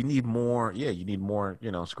tickets. you need more, you need more,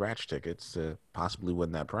 scratch tickets to possibly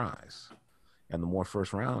win that prize. And the more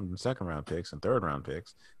first round and second round picks and third round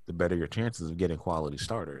picks, the better your chances of getting quality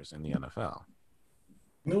starters in the NFL.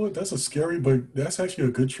 You know what? That's a scary, but that's actually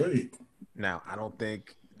a good trade. Now, I don't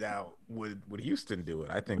think would Houston do it.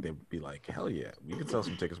 I think they'd be like, hell yeah, we could sell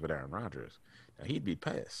some tickets with Aaron Rodgers. Now, he'd be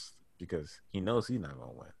pissed because he knows he's not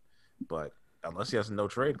going to win. But unless he has a no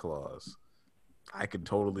trade clause, I could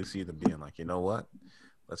totally see them being like, you know what?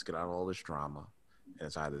 Let's get out of all this drama. And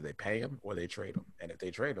it's either they pay him or they trade him. And if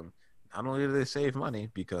they trade him, not only do they save money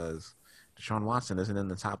because Deshaun Watson isn't in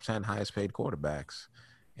the top 10 highest paid quarterbacks,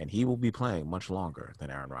 and he will be playing much longer than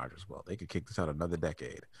Aaron Rodgers will. They could kick this out another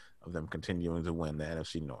decade of them continuing to win the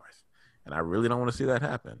NFC North. And I really don't want to see that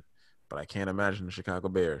happen, but I can't imagine the Chicago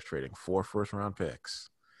Bears trading 4 first-round picks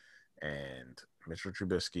and Mitchell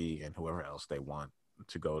Trubisky and whoever else they want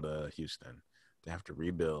to go to Houston to have to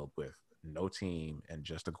rebuild with no team and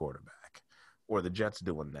just a quarterback. Or the Jets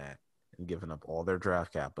doing that and giving up all their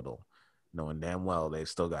draft capital, knowing damn well they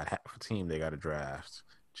still got half a team they got to draft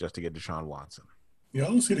just to get Deshaun Watson. Yeah, I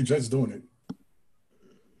don't see the Jets doing it.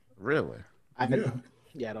 Really? I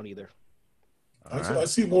don't either. I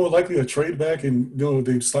see more likely a trade back and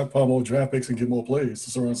they stockpile more draft picks and get more players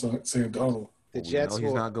to surround Sam Darnold. The Jets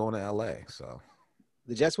he's not going to LA, so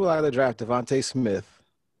the Jets will either draft Devontae Smith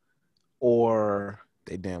or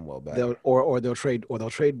they damn well back. They'll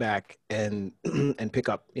trade back and pick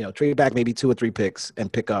up, trade back maybe 2 or 3 picks and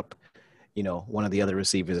pick up, one of the other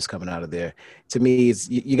receivers that's coming out of there. To me, it's,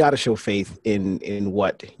 you got to show faith in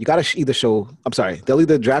what you got to either show. I'm sorry, they'll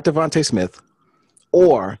either draft Devontae Smith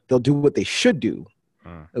or they'll do what they should do.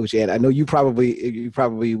 Which, and I know you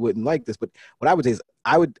probably wouldn't like this, but what I would say is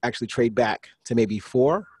I would actually trade back to maybe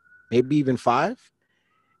 4, maybe even 5,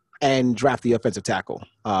 and draft the offensive tackle.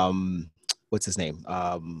 What's his name?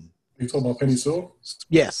 You talking about Penny Sewell?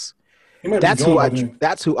 Yes, that's who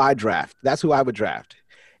I draft. That's who I would draft.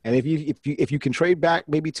 And if you can trade back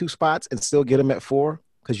maybe 2 spots and still get him at 4,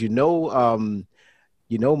 because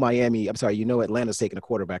Miami. I'm sorry, Atlanta's taking a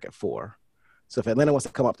quarterback at 4. So if Atlanta wants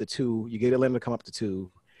to come up to 2, you get Atlanta to come up to 2.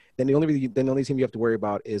 Then the only team you have to worry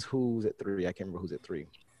about is who's at 3. I can't remember who's at 3.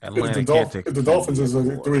 Atlanta can't take the Dolphins is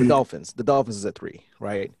at 3. The Dolphins is at 3,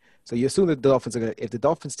 right? So you assume that the Dolphins are gonna. If the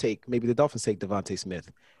Dolphins take Devontae Smith,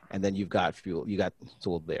 and then you got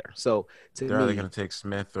Sewell there. So they're either going to take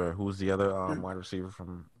Smith or who's the other wide receiver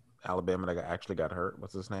from Alabama that actually got hurt?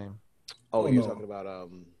 What's his name? Oh, you're talking about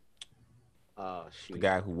the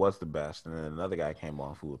guy who was the best, and then another guy came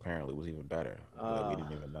off who apparently was even better that we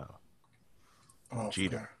didn't even know.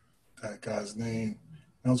 Jeter. That guy's name.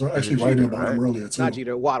 I was actually writing about him earlier too. Not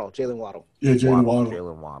Jeter, Jalen Waddle. Yeah, Jalen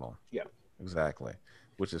Waddle. Yeah, exactly.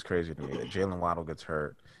 Which is crazy to me that Jalen Waddle gets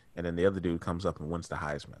hurt, and then the other dude comes up and wins the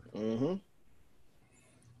Heisman. Mm-hmm.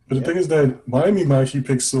 But the thing is that Miami might actually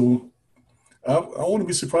pick Sewell. I wouldn't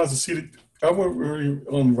be surprised to see that. I wasn't really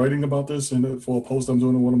writing about this for a post I'm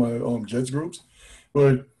doing in one of my Jets groups,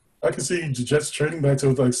 but I can see the Jets trading back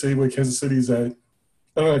to say where Kansas City's at.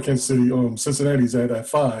 Not Kansas City, Cincinnati's at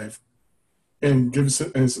 5, and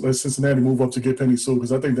let Cincinnati move up to get Penny Sewell,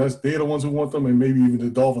 because I think they're the ones who want them, and maybe even the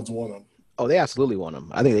Dolphins want them. Oh, they absolutely want him.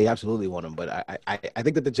 I think they absolutely want him. But I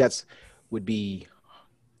think that the Jets would be,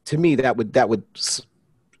 to me, that would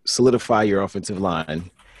solidify your offensive line.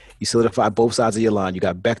 You solidify both sides of your line. You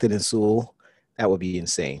got Becton and Sewell. That would be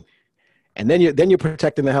insane. And then you're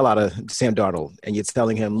protecting the hell out of Sam Darnold, and you're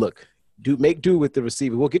telling him, look, make do with the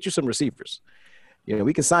receiver. We'll get you some receivers.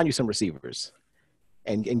 We can sign you some receivers,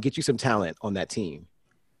 and get you some talent on that team.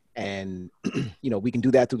 And we can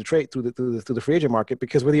do that through the trade, through the free agent market,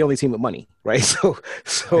 because we're the only team with money, right? So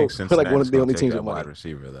we're like one of the only teams with money. Wide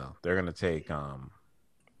receiver though, they're going to take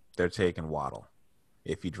they're taking Waddle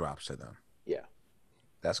if he drops to them. Yeah,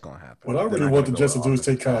 that's going to happen. What I really want the Jets to do is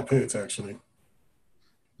take Kyle Pitts. Actually,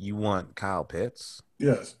 you want Kyle Pitts?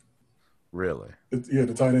 Yes. Really?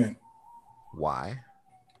 The tight end. Why?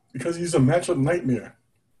 Because he's a matchup nightmare.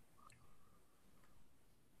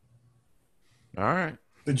 All right.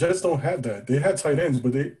 The Jets don't have that. They have tight ends,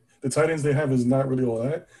 but the tight ends they have is not really all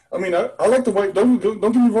that. I mean, I like the white. Don't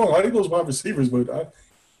get me wrong. I like those wide receivers, but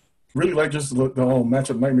Really like just the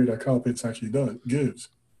matchup nightmare that Kyle Pitts actually gives.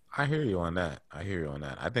 I hear you on that.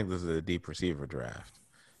 I think this is a deep receiver draft.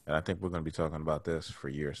 And I think we're going to be talking about this for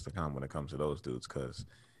years to come when it comes to those dudes because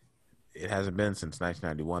it hasn't been since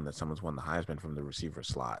 1991 that someone's won the Heisman from the receiver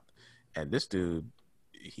slot. And this dude,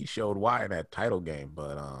 he showed why in that title game,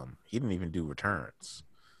 but he didn't even do returns.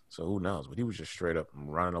 So who knows? But he was just straight up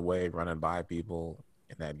running away, running by people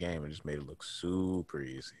in that game and just made it look super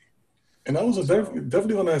easy. And I was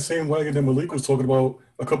definitely on that same wagon that Malik was talking about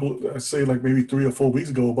a couple, I'd say like maybe 3 or 4 weeks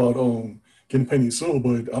ago about getting Penny Sewell.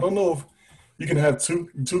 But I don't know if you can have two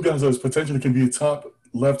guys that potentially can be top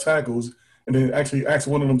left tackles and then actually ask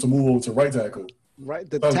one of them to move over to right tackle. Right.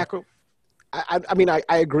 The tackle. I mean, I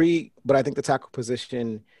agree, but I think the tackle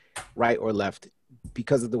position, right or left,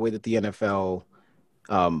 because of the way that the NFL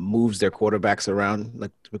moves their quarterbacks around,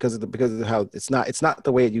 like because of how it's not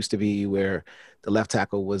the way it used to be where the left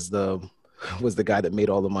tackle was the guy that made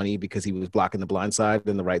all the money because he was blocking the blind side,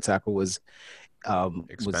 and the right tackle was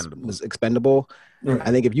expendable. Right.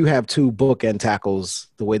 I think if you have two bookend tackles,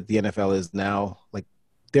 the way that the NFL is now, like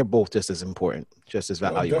they're both just as important, just as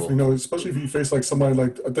valuable. Definitely, no. Especially if you face like somebody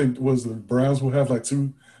like I think was the Browns will have like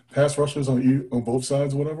 2 pass rushers on both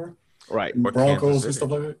sides, or whatever. Right. And Broncos and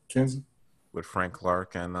stuff like that. Kansas with Frank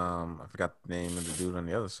Clark and I forgot the name of the dude on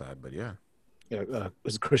the other side, but yeah. Yeah,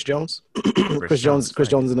 was it Chris Jones? Chris Jones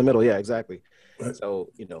in the middle. Yeah, exactly. Right. So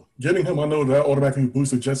getting him, I know that automatically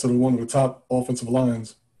boosts the Jets to one of the top offensive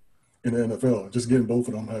lines in the NFL. Just getting both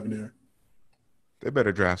of them having there. They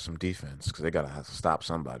better draft some defense because they gotta have to stop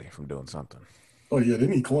somebody from doing something. Oh yeah, they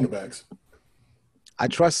need cornerbacks. I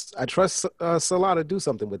trust Salah to do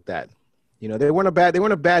something with that. They weren't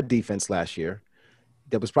a bad defense last year.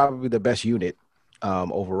 That was probably the best unit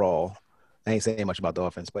overall. I ain't saying much about the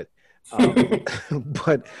offense, but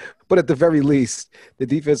but at the very least, the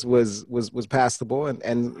defense was passable,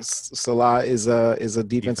 and Salah is a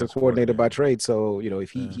defensive coordinator by trade. So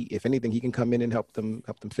if anything, he can come in and help them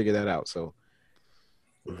figure that out. So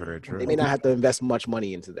very true. They may not have to invest much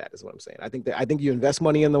money into that. Is what I'm saying. I think you invest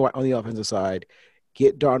money on the offensive side,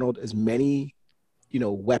 get Darnold as many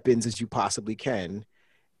weapons as you possibly can,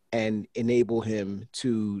 and enable him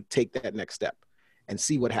to take that next step, and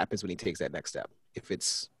see what happens when he takes that next step. If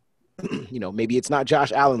it's maybe it's not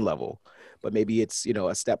Josh Allen level, but maybe it's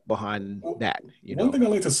a step behind that. One thing I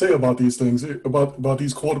like to say about these things, about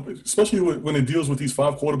these quarterbacks, especially when it deals with these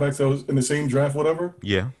 5 quarterbacks that was in the same draft, whatever.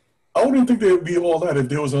 Yeah. I wouldn't think they would be all that if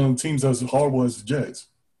there was on teams as horrible as the Jets.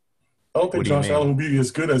 I don't think Josh Allen would be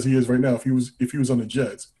as good as he is right now if he was on the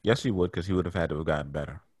Jets. Yes, he would, because he would have had to have gotten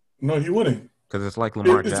better. No, he wouldn't. Because it's like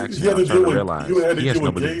Lamar Jackson. He has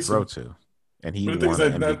nobody to throw to, and he won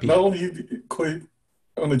MVP. Not only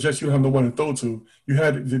on the Jets, you don't have no one to throw to. You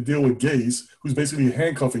had to deal with Gase, who's basically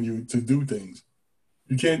handcuffing you to do things.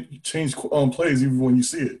 You can't change plays even when you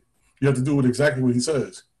see it. You have to do it exactly what he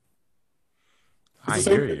says. I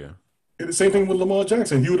hear you. The same thing with Lamar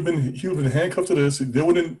Jackson. He would have been handcuffed to this.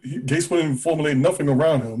 Gase wouldn't formulate nothing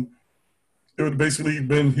around him. It would have basically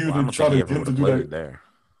been he would have tried to get him to do that. There.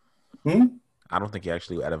 I don't think he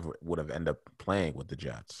actually would have ended up playing with the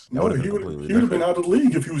Jets. No, he would have been out of the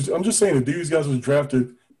league if he was. I'm just saying that these guys was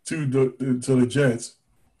drafted to the Jets,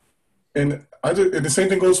 and the same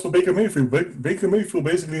thing goes for Baker Mayfield. Baker Mayfield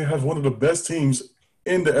basically has one of the best teams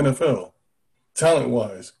in the NFL, talent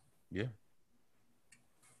wise. Yeah.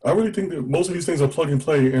 I really think that most of these things are plug and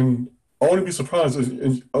play, and I wouldn't be surprised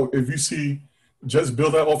if you see Jets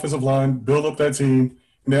build that offensive line, build up that team,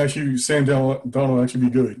 and actually Sam Darnold actually be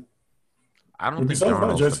good. I don't think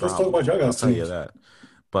Darnold's Jets, let's talk about y'all guys. I'll tell you that.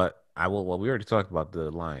 But I will. Well, we already talked about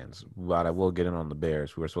the Lions, but I will get in on the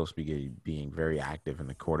Bears. We're supposed to be being very active in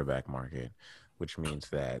the quarterback market, which means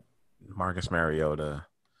that Marcus Mariota,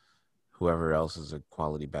 whoever else is a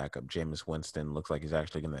quality backup, Jameis Winston looks like he's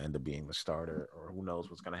actually going to end up being the starter, or who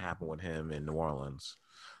knows what's going to happen with him in New Orleans.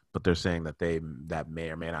 But they're saying that that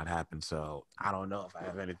may or may not happen. So I don't know if I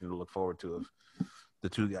have anything to look forward to of the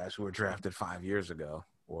 2 guys who were drafted 5 years ago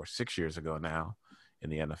or 6 years ago now in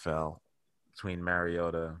the NFL, between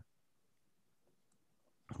Mariota,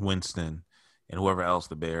 Winston, and whoever else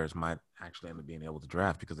the Bears might actually end up being able to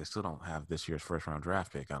draft, because they still don't have this year's first-round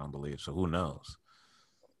draft pick, I don't believe. So who knows?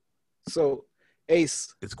 So,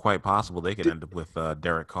 Ace, it's quite possible they could end up with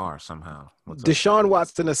Derek Carr somehow. Deshaun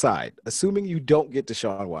Watson aside, assuming you don't get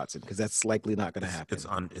Deshaun Watson, because that's likely not going to happen.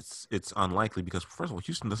 It's unlikely because, first of all,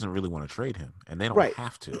 Houston doesn't really want to trade him, and they don't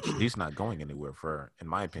have to. He's not going anywhere for, in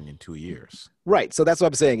my opinion, 2 years. Right. So that's what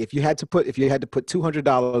I'm saying. If you had to put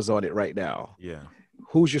 $200 on it right now, yeah,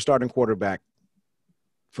 who's your starting quarterback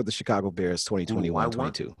for the Chicago Bears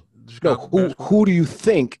 2021-22? The No, Chicago Bears who do you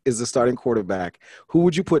think is the starting quarterback? Who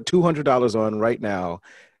would you put $200 on right now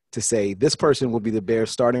to say this person will be the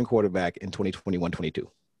Bears starting quarterback in 2021-22?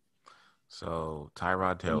 So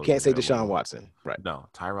Tyrod Taylor. You can't say Deshaun Watson, right? No,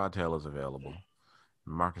 Tyrod Taylor is available.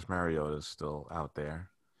 Marcus Mariota is still out there.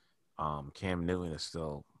 Cam Newton is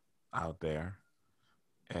still out there.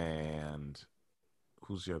 And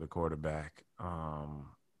who's the other quarterback? No,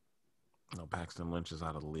 Paxton Lynch is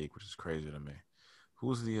out of the league, which is crazy to me.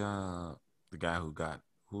 Who's the guy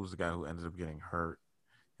who ended up getting hurt?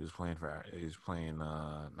 He was playing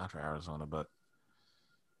not for Arizona, but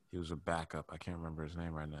he was a backup. I can't remember his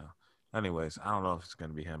name right now. Anyways, I don't know if it's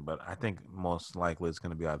going to be him, but I think most likely it's going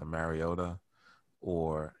to be either Mariota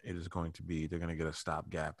or it is going to be they're going to get a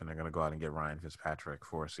stopgap and they're going to go out and get Ryan Fitzpatrick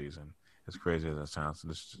for a season. As crazy as that sounds,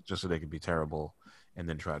 just so they could be terrible and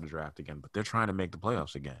then try to draft again. But they're trying to make the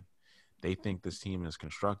playoffs again. They think this team is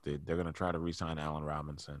constructed. They're going to try to re-sign Allen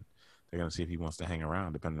Robinson. They're going to see if he wants to hang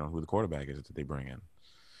around, depending on who the quarterback is that they bring in,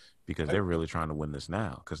 because they're really trying to win this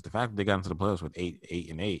now. Because the fact that they got into the playoffs with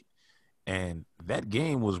 8-8, and that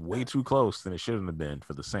game was way too close than it shouldn't have been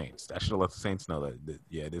for the Saints. I should have let the Saints know that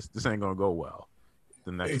this ain't going to go well.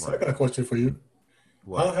 The next I got a question for you.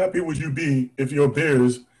 What? How happy would you be if your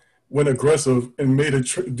Bears went aggressive and made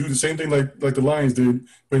do the same thing like the Lions did,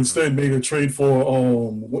 but instead made a trade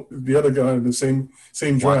for the other guy in the same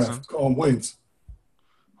draft, Wentz?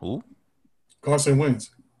 Who? Carson Wentz.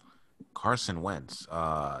 Carson Wentz.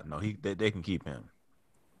 No, they can keep him.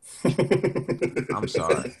 I'm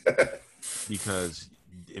sorry, because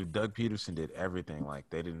if Doug Peterson did everything, like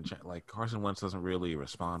they didn't, like Carson Wentz doesn't really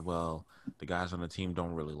respond well. The guys on the team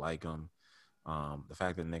don't really like him. The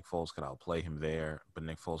fact that Nick Foles could outplay him there, but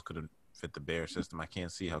Nick Foles couldn't fit the Bear system, I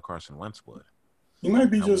can't see how Carson Wentz would. He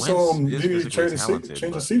might be just maybe change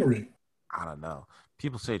the scenery. I don't know.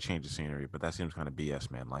 People say change the scenery, but that seems kind of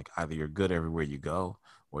BS, man. Like either you're good everywhere you go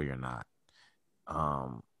or you're not.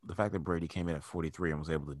 The fact that Brady came in at 43 and was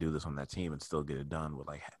able to do this on that team and still get it done with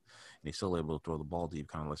and he's still able to throw the ball deep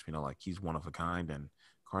kind of lets me know like he's one of a kind. And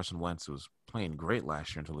Carson Wentz was playing great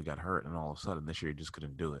last year until he got hurt, and all of a sudden this year he just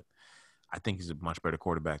couldn't do it. I think he's a much better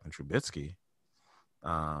quarterback than Trubisky.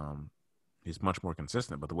 He's much more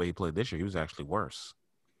consistent, but the way he played this year, he was actually worse.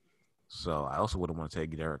 So I also wouldn't want to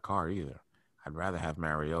take Derek Carr either. I'd rather have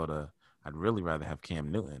Mariota. I'd really rather have Cam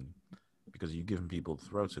Newton, because you give him people to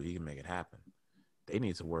throw to, he can make it happen. They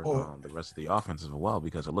need to work on the rest of the offense as well,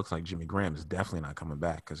 because it looks like Jimmy Graham is definitely not coming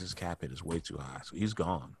back because his cap hit is way too high. So he's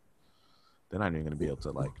gone. They're not even going to be able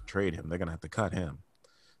to trade him. They're going to have to cut him.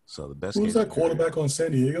 So the best. Who's that quarterback on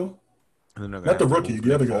San Diego? And then not the rookie,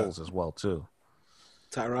 the other guy as well too.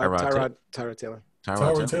 Tyrod Taylor.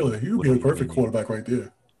 Tyrod Taylor. He would be a perfect quarterback right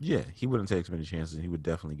there. Yeah, he wouldn't take as many chances. He would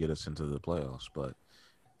definitely get us into the playoffs. But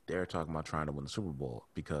they're talking about trying to win the Super Bowl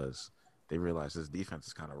because they realize this defense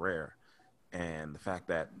is kind of rare. And the fact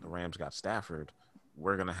that the Rams got Stafford,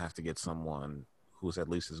 we're going to have to get someone who's at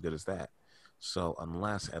least as good as that. So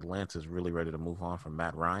unless Atlanta's really ready to move on from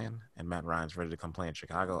Matt Ryan and Matt Ryan's ready to come play in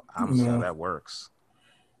Chicago, I don't see how that works.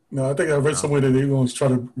 No, I think I read somewhere that they're going to try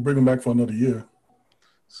to bring him back for another year.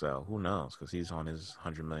 So who knows? Because he's on his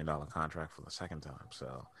 $100 million contract for the second time.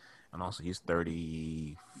 So, and also he's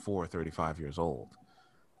 34, 35 years old.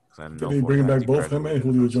 Can they bring back both him and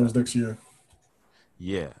Julio Jones next year?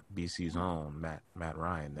 Yeah, BC's own Matt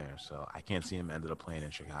Ryan there. So I can't see him ended up playing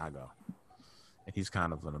in Chicago. And he's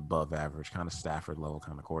kind of an above average, kind of Stafford level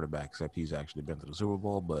kind of quarterback, except he's actually been to the Super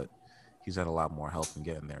Bowl, but he's had a lot more help in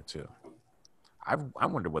getting there too. I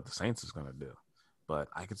wonder what the Saints is going to do. But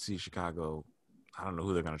I could see Chicago. I don't know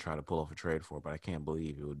who they're going to try to pull off a trade for, but I can't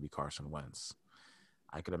believe it would be Carson Wentz.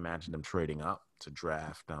 I could imagine them trading up to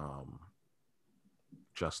draft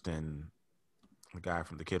Justin,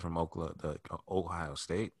 the kid from Ohio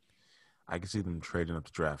State. I could see them trading up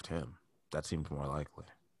to draft him. That seems more likely.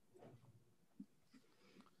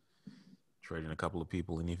 Trading a couple of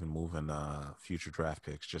people and even moving future draft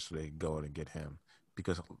picks just so they can go out and get him.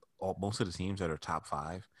 Because most of the teams that are top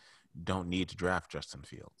 5 don't need to draft Justin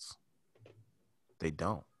Fields. They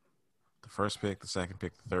don't. The first pick, the second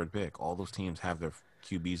pick, the third pick, all those teams have their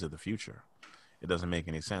QBs of the future. It doesn't make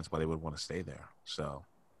any sense why they would want to stay there. So,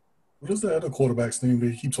 what is the other quarterback's name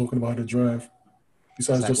they keep talking about in the draft?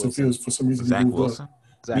 Besides Justin Fields, for some reason, Zach Wilson.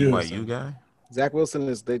 You guy. Zach Wilson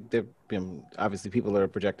is obviously people are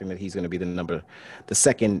projecting that he's going to be the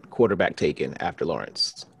second quarterback taken after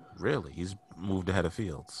Lawrence. Really, he's moved ahead of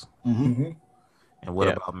Fields. Mm-hmm. And what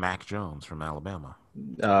about Mac Jones from Alabama?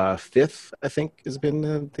 5th, I think, has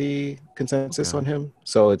been the consensus on him.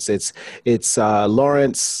 So it's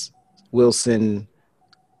Lawrence, Wilson,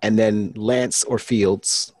 and then Lance or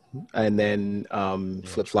Fields, and then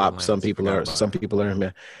flip flop. Some people are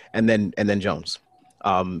him, and then Jones.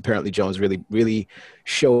 Apparently Jones really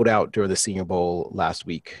showed out during the Senior Bowl last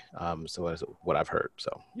week. So that's what I've heard.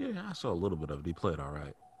 So yeah, I saw a little bit of it. He played all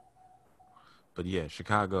right. But yeah,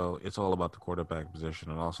 Chicago, it's all about the quarterback position,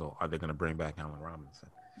 and also, are they going to bring back Allen Robinson?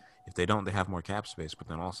 If they don't, they have more cap space, but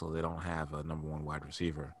then also they don't have a number one wide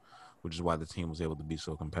receiver, which is why the team was able to be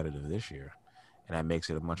so competitive this year. And that makes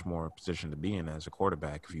it a much more position to be in as a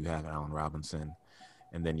quarterback if you have Allen Robinson.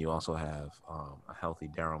 And then you also have a healthy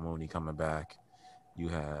Darryl Mooney coming back. You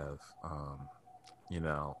have,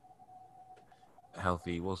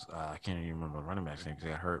 healthy. I can't even remember the running back's name because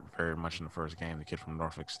he got hurt very much in the first game. The kid from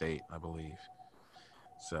Norfolk State, I believe.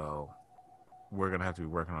 So we're going to have to be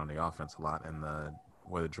working on the offense a lot. And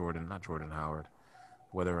whether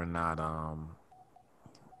or not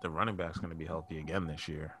the running back's going to be healthy again this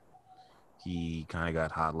year. He kind of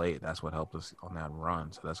got hot late. That's what helped us on that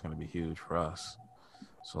run. So that's going to be huge for us.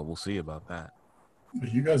 So we'll see about that.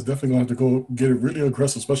 You guys definitely going to have to go get it really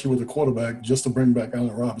aggressive, especially with the quarterback, just to bring back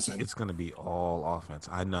Allen Robinson. It's going to be all offense.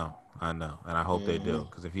 I know. And I hope they do,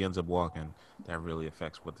 because if he ends up walking, that really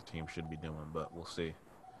affects what the team should be doing. But we'll see.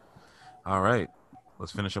 All right.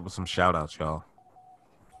 Let's finish up with some shout-outs, y'all.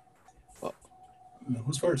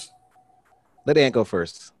 Who's first? Let Ant go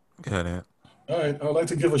first. Go ahead, Ant. All right. I'd like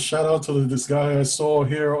to give a shout-out to this guy I saw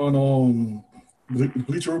here on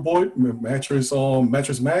Bleacher Report, Mattress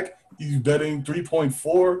Mac. He's betting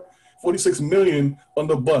 46 million on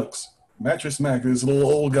the Bucks. Mattress Mac, this little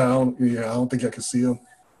old guy. I don't think I can see him.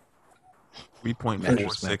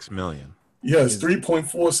 3.46 million. Yes,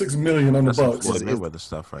 3.46 million on the Bucks.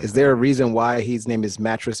 Is there a reason why his name is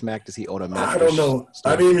Mattress Mac? Does he own a mattress? I don't know.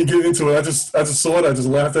 I didn't even get into it. I just saw it. I just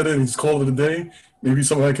laughed at it and just called it a day. Maybe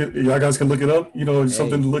y'all guys can look it up.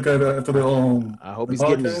 Something to look at after the I hope he's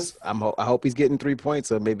podcast. I hope he's getting 3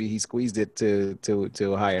 points, or maybe he squeezed it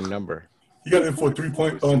to a higher number. He got it for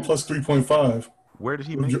plus 3.5. Where did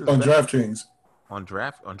he make this on DraftKings? On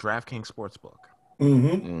DraftKings Sportsbook.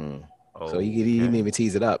 Mm-hmm. So he didn't even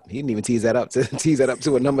tease it up. He didn't even tease that up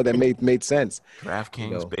to a number that made sense.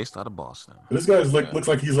 DraftKings based out of Boston. But this guy looks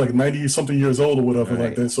like he's like 90 something years old or whatever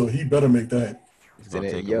like that. So he better make that.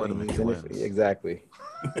 Exactly.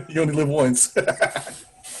 You only live once.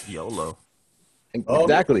 YOLO.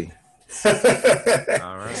 Exactly. All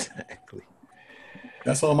right. Exactly.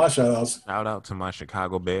 That's all my shout outs. Shout out to my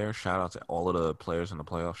Chicago Bears. Shout out to all of the players in the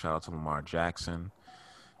playoffs. Shout out to Lamar Jackson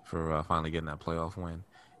for finally getting that playoff win.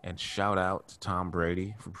 And shout out to Tom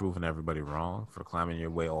Brady for proving everybody wrong, for climbing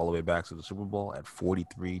your way all the way back to the Super Bowl at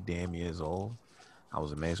 43 damn years old. I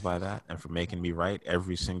was amazed by that. And for making me right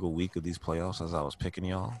every single week of these playoffs as I was picking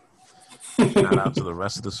y'all. Shout out to the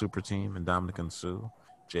rest of the super team and Dominican Sue,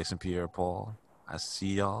 Jason Pierre-Paul. I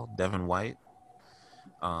see y'all. Devin White.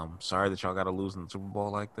 Sorry that y'all got to lose in the Super Bowl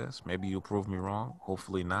like this. Maybe you'll prove me wrong.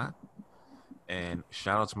 Hopefully not. And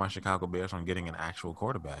shout out to my Chicago Bears on getting an actual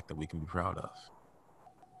quarterback that we can be proud of.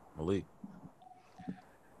 Malik.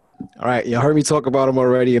 All right. Y'all heard me talk about him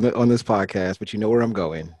already on this podcast, but you know where I'm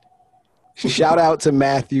going. Shout out to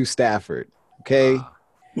Matthew Stafford. Okay.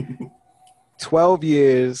 12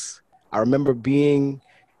 years. I remember being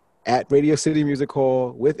at Radio City Music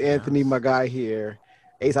Hall with Anthony, my guy here.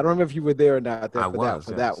 Ace, I don't remember if you were there or not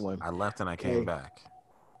for that one. I left and I came back.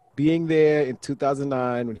 Being there in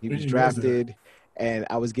 2009 when he was drafted, and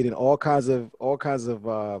I was getting all kinds of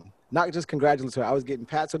not just congratulatory. I was getting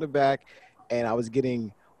pats on the back, and I was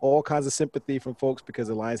getting all kinds of sympathy from folks because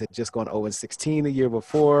the Lions had just gone 0-16 the year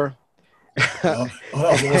before. I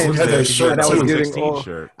had that shirt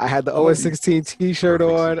too. I had the 0-16 T-shirt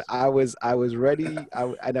on. I was ready. I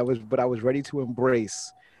was ready to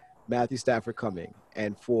embrace Matthew Stafford coming.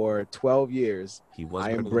 And for 12 years,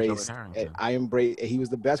 I embraced. He was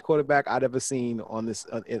the best quarterback I'd ever seen on this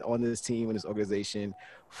team, in this organization.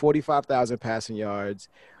 45,000 passing yards.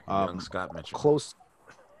 Scott mentioned close,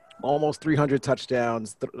 almost 300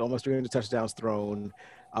 touchdowns. Almost 300 touchdowns thrown.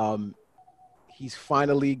 He's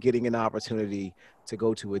finally getting an opportunity to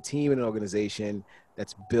go to a team and an organization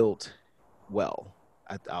that's built well.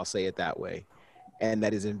 I'll say it that way, and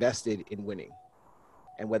that is invested in winning.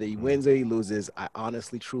 And whether he wins or he loses, I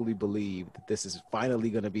honestly, truly believe that this is finally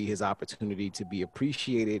going to be his opportunity to be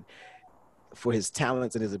appreciated for his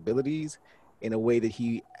talents and his abilities in a way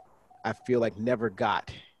that I feel like never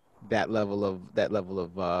got that level of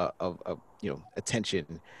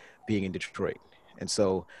attention being in Detroit. And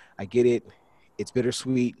so I get it. It's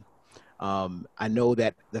bittersweet. I know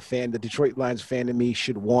that the Detroit Lions fan in me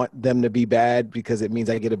should want them to be bad because it means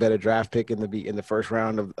I get a better draft pick in the first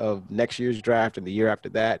round of next year's draft and the year after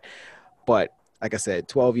that. But like I said,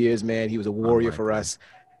 12 years, man, he was a warrior for us.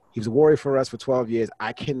 He was a warrior for us for 12 years.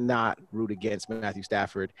 I cannot root against Matthew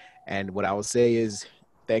Stafford. And what I will say is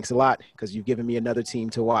thanks a lot because you've given me another team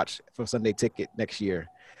to watch for Sunday Ticket next year.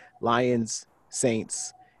 Lions,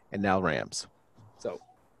 Saints, and now Rams. So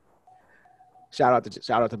shout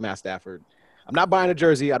out to Matt Stafford. I'm not buying a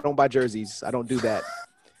jersey. I don't buy jerseys. I don't do that.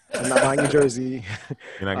 I'm not buying a jersey.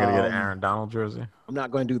 You're not going to get an Aaron Donald jersey? I'm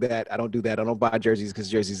not going to do that. I don't do that. I don't buy jerseys because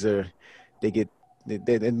jerseys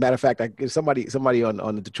matter of fact, somebody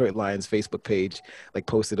on the Detroit Lions Facebook page like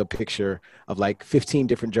posted a picture of like 15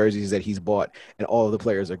 different jerseys that he's bought, and all of the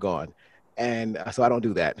players are gone. And so I don't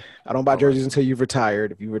do that. I don't buy jerseys until you've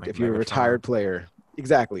retired. If you're a retired player,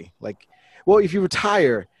 exactly. Like, well, if you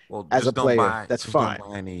retire as a player, that's fine.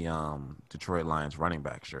 Don't buy any Detroit Lions running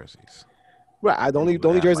back jerseys. Right. The only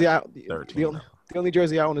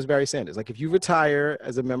jersey I own is Barry Sanders. Like, if you retire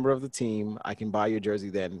as a member of the team, I can buy your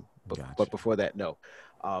jersey then. But before that, no.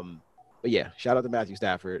 But yeah, shout out to Matthew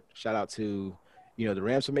Stafford. Shout out to, the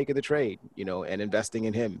Rams for making the trade, and investing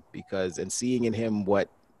in him and seeing in him what,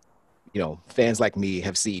 fans like me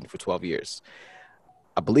have seen for 12 years.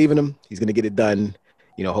 I believe in him. He's going to get it done.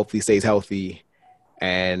 Hopefully he stays healthy.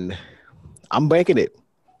 And I'm banking it.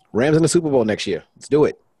 Rams in the Super Bowl next year. Let's do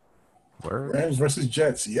it. Word. Rams versus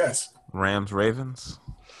Jets. Yes. Rams Ravens.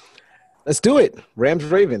 Let's do it. Rams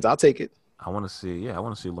Ravens. I'll take it. I want to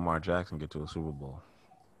see Lamar Jackson get to a Super Bowl.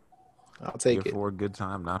 I'll take it for a good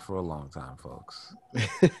time, not for a long time, folks.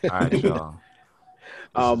 All right, y'all.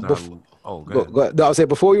 Go ahead. No, I'll say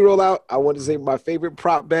before we roll out, I want to say my favorite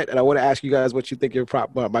prop bet, and I want to ask you guys what you think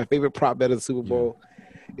my favorite prop bet of the Super Bowl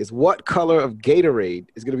is what color of Gatorade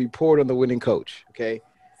is going to be poured on the winning coach. Okay,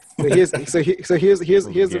 so here's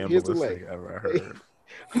the lay. Ever heard.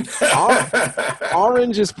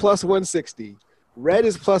 Orange is plus 160. Red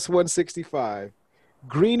is plus 165.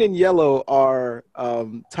 Green and yellow are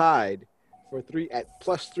tied at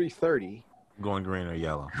plus 330. Going green or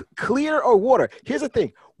yellow. Clear or water. Here's the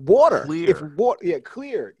thing. Water. Clear.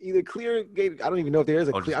 Clear. Either clear Gatorade. I don't even know if there is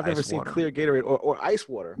a clear. I've never seen clear Gatorade or ice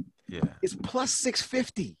water. Yeah. It's plus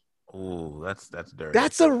 650. Oh, that's dirty.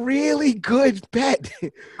 That's a really good bet.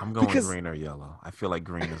 I'm going green or yellow. I feel like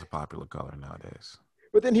green is a popular color nowadays.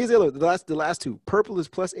 But then here's the last two. Purple is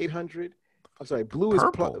plus 800. I'm sorry, blue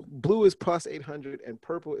is plus 800 and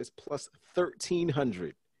purple is plus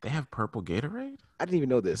 1300. They have purple Gatorade? I didn't even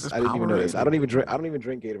know this. I don't even drink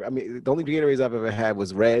Gatorade. I mean, the only Gatorades I've ever had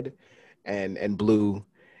was red and blue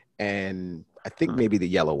and I think maybe the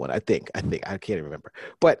yellow one. I think I can't even remember.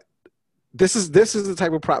 But this is the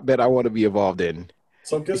type of prop bet I want to be involved in.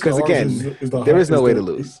 So because again, there is no way to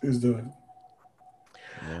lose.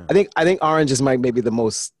 Yeah. I think orange is maybe the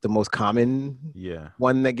most common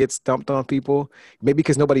one that gets dumped on people. Maybe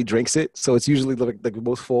because nobody drinks it, so it's usually like the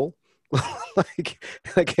most full.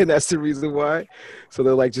 and that's the reason why. So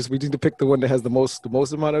they're like, we need to pick the one that has the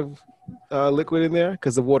most amount of liquid in there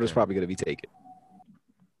because the water's probably going to be taken.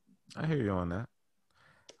 I hear you on that.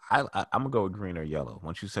 I'm gonna go with green or yellow.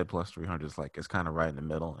 Once you said plus 300, it's kind of right in the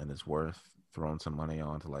middle, and it's worth throwing some money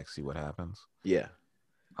on to see what happens. Yeah.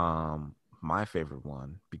 My favorite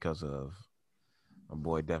one, because of my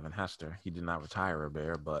boy Devin Hester, he did not retire a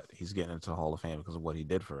Bear, but he's getting into the Hall of Fame because of what he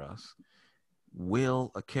did for us.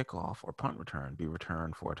 Will a kickoff or punt return be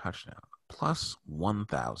returned for a touchdown? Plus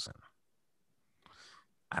 1,000.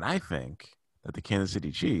 And I think that the Kansas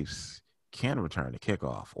City Chiefs can return a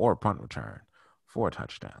kickoff or a punt return for a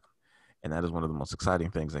touchdown. And that is one of the most exciting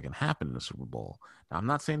things that can happen in the Super Bowl. Now, I'm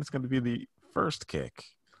not saying it's going to be the first kick,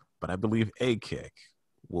 but I believe a kick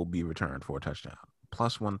will be returned for a touchdown.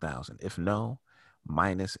 Plus 1,000. If no,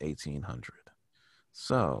 minus 1,800.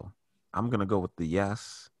 So I'm going to go with the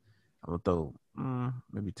yes. I'm going to throw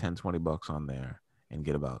maybe 10, 20 bucks on there and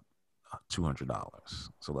get about $200.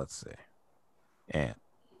 So let's see. And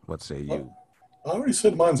what say you? I already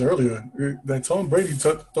said mine earlier. That Tom Brady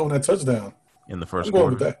throwing that touchdown. In the first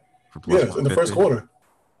quarter? With that. Yes, in the first quarter.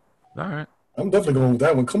 All right. I'm definitely going with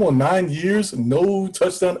that one. Come on, 9 years, no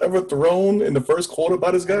touchdown ever thrown in the first quarter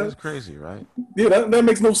by this guy. That's crazy, right? Yeah, that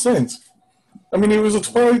makes no sense. I mean, it was a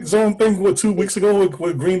Twilight Zone thing, 2 weeks ago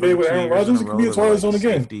with Green Bay with Aaron Rodgers? It could be a Twilight Zone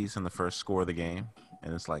again. 50s in the first score of the game,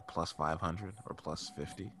 and it's plus 500 or plus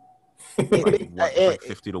 50.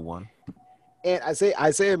 50 to 1. And I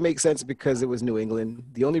say it makes sense because it was New England.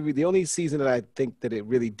 The only season that I think that it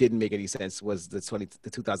really didn't make any sense was the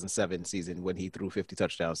 2007 season when he threw 50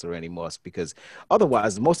 touchdowns to Randy Moss, because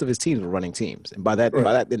otherwise most of his teams were running teams. And by that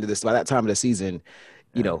time of the season,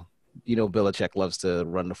 you know, Belichick loves to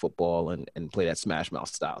run the football and play that smash mouth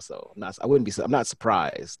style. So I'm not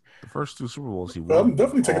surprised. The first two Super Bowls he won. I'm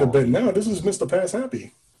definitely taking a bet now. This is Mr. Pass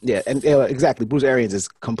Happy. Yeah, and exactly. Bruce Arians is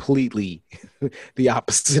completely the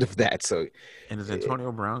opposite of that. So, and is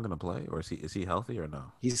Antonio Brown gonna play, or is he healthy or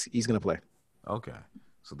no? he's gonna play. Okay,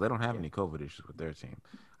 so they don't have any COVID issues with their team.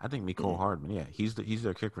 I think Mecole Hardman. Yeah, he's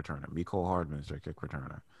their kick returner. Mecole Hardman is their kick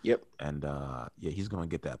returner. Yep. And yeah, he's gonna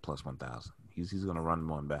get that plus 1,000. He's gonna run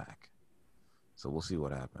one back. So we'll see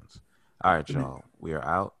what happens. All right, y'all. We are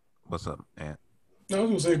out. What's up, Ant? No, I was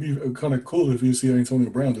gonna say it'd be kind of cool if you see Antonio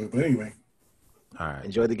Brown do it, but anyway. All right.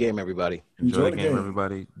 Enjoy the game, everybody. Enjoy the game,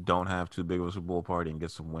 everybody. Don't have too big of a Super Bowl party and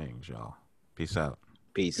get some wings, y'all. Peace out.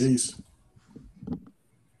 Peace. Peace.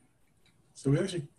 So we actually